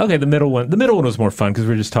thought. Okay, the middle one was more fun because we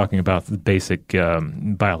were just talking about the basic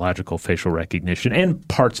biological facial recognition, and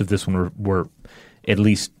parts of this one were at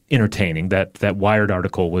least entertaining. That Wired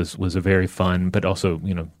article was a very fun but also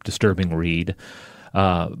disturbing read.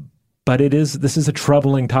 But this is a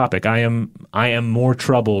troubling topic. I am more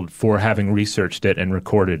troubled for having researched it and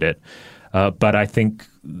recorded it. But I think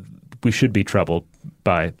we should be troubled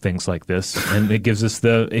by things like this, and it gives us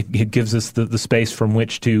the space from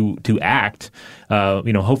which to act.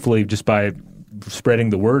 Hopefully just by spreading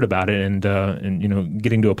the word about it and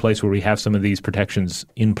getting to a place where we have some of these protections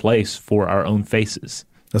in place for our own faces.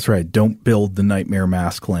 That's right. Don't build the nightmare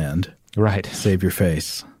mask land. Right. Save your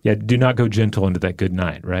face. Yeah. Do not go gentle into that good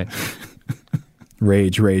night. Right.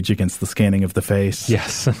 Rage against the scanning of the face.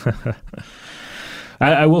 Yes.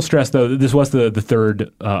 I will stress, though, this was the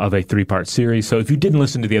third of a 3-part series. So if you didn't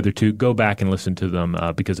listen to the other 2, go back and listen to them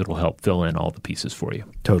because it'll help fill in all the pieces for you.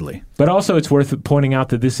 Totally. But also it's worth pointing out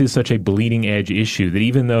that this is such a bleeding edge issue that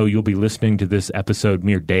even though you'll be listening to this episode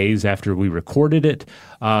mere days after we recorded it,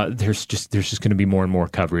 there's just going to be more and more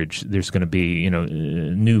coverage. There's going to be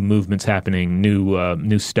new movements happening,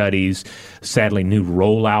 new studies, sadly new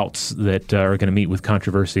rollouts that are going to meet with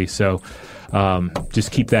controversy. So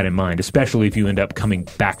just keep that in mind, especially if you end up coming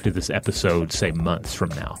back to this episode, say, months from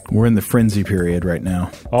now. We're in the frenzy period right now.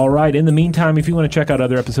 All right. In the meantime, if you want to check out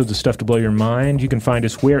other episodes of Stuff to Blow Your Mind, you can find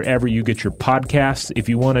us wherever you get your podcasts. If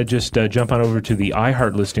you want to just jump on over to the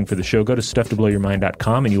iHeart listing for the show, go to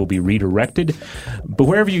stufftoblowyourmind.com and you will be redirected. But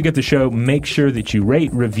wherever you get the show, make sure that you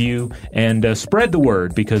rate, review, and spread the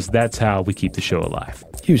word, because that's how we keep the show alive.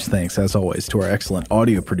 Huge thanks, as always, to our excellent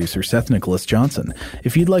audio producer, Seth Nicholas Johnson.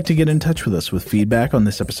 If you'd like to get in touch with us with feedback on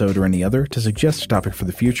this episode or any other, to suggest a topic for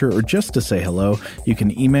the future, or just to say hello, you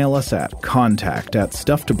can email us at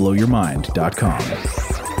contact@stufftoblowyourmind.com.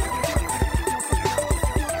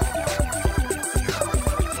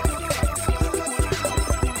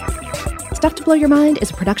 Stuff to Blow Your Mind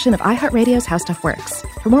is a production of iHeartRadio's How Stuff Works.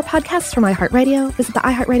 For more podcasts from iHeartRadio, visit the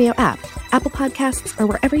iHeartRadio app, Apple Podcasts, or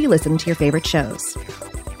wherever you listen to your favorite shows.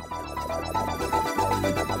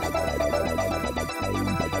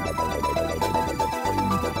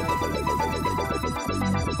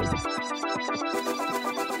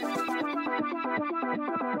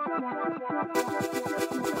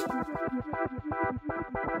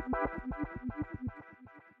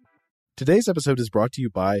 Today's episode is brought to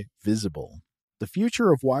you by Visible. The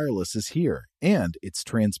future of wireless is here, and it's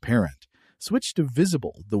transparent. Switch to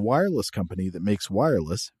Visible, the wireless company that makes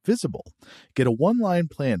wireless visible. Get a one-line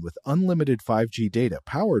plan with unlimited 5G data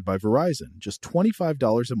powered by Verizon, just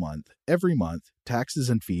 $25 a month, every month, taxes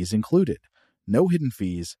and fees included. No hidden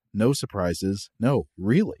fees, no surprises, no,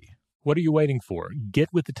 really. What are you waiting for? Get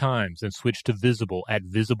with the times and switch to Visible at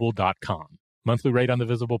Visible.com. Monthly rate on the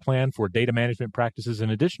Visible plan. For data management practices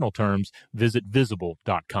and additional terms, visit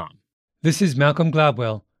Visible.com. This is Malcolm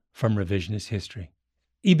Gladwell from Revisionist History.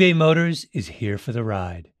 eBay Motors is here for the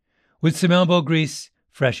ride. With some elbow grease,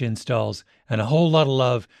 fresh installs, and a whole lot of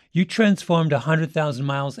love, you transformed 100,000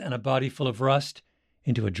 miles and a body full of rust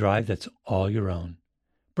into a drive that's all your own.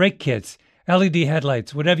 Brake kits, LED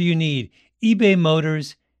headlights, whatever you need, eBay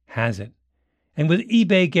Motors has it. And with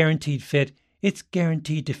eBay Guaranteed Fit, it's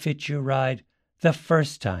guaranteed to fit your ride the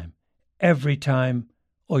first time, every time,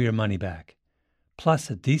 or your money back.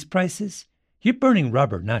 Plus, at these prices, you're burning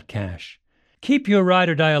rubber, not cash. Keep your ride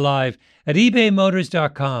or die alive at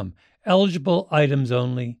ebaymotors.com. Eligible items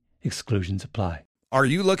only. Exclusions apply. Are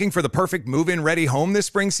you looking for the perfect move-in ready home this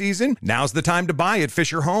spring season? Now's the time to buy at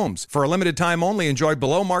Fisher Homes. For a limited time only, enjoy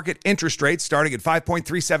below-market interest rates starting at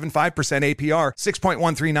 5.375% APR,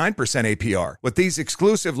 6.139% APR. With these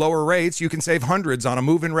exclusive lower rates, you can save hundreds on a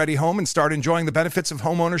move-in ready home and start enjoying the benefits of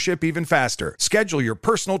home ownership even faster. Schedule your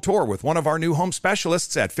personal tour with one of our new home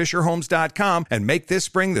specialists at FisherHomes.com and make this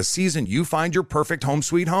spring the season you find your perfect home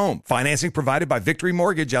sweet home. Financing provided by Victory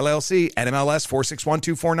Mortgage, LLC, NMLS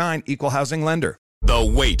 461249, Equal Housing Lender.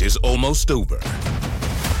 The wait is almost over.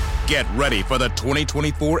 Get ready for the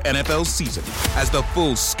 2024 NFL season as the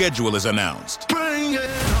full schedule is announced. Bring it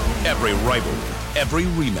on. Every rivalry, every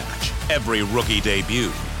rematch, every rookie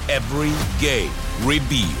debut, every game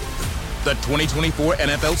revealed. The 2024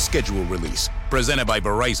 NFL schedule release, presented by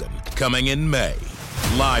Verizon, coming in May.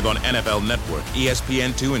 Live on NFL Network,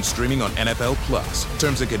 ESPN2, and streaming on NFL Plus.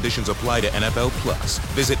 Terms and conditions apply to NFL Plus.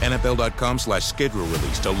 Visit NFL.com/schedule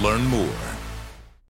release to learn more.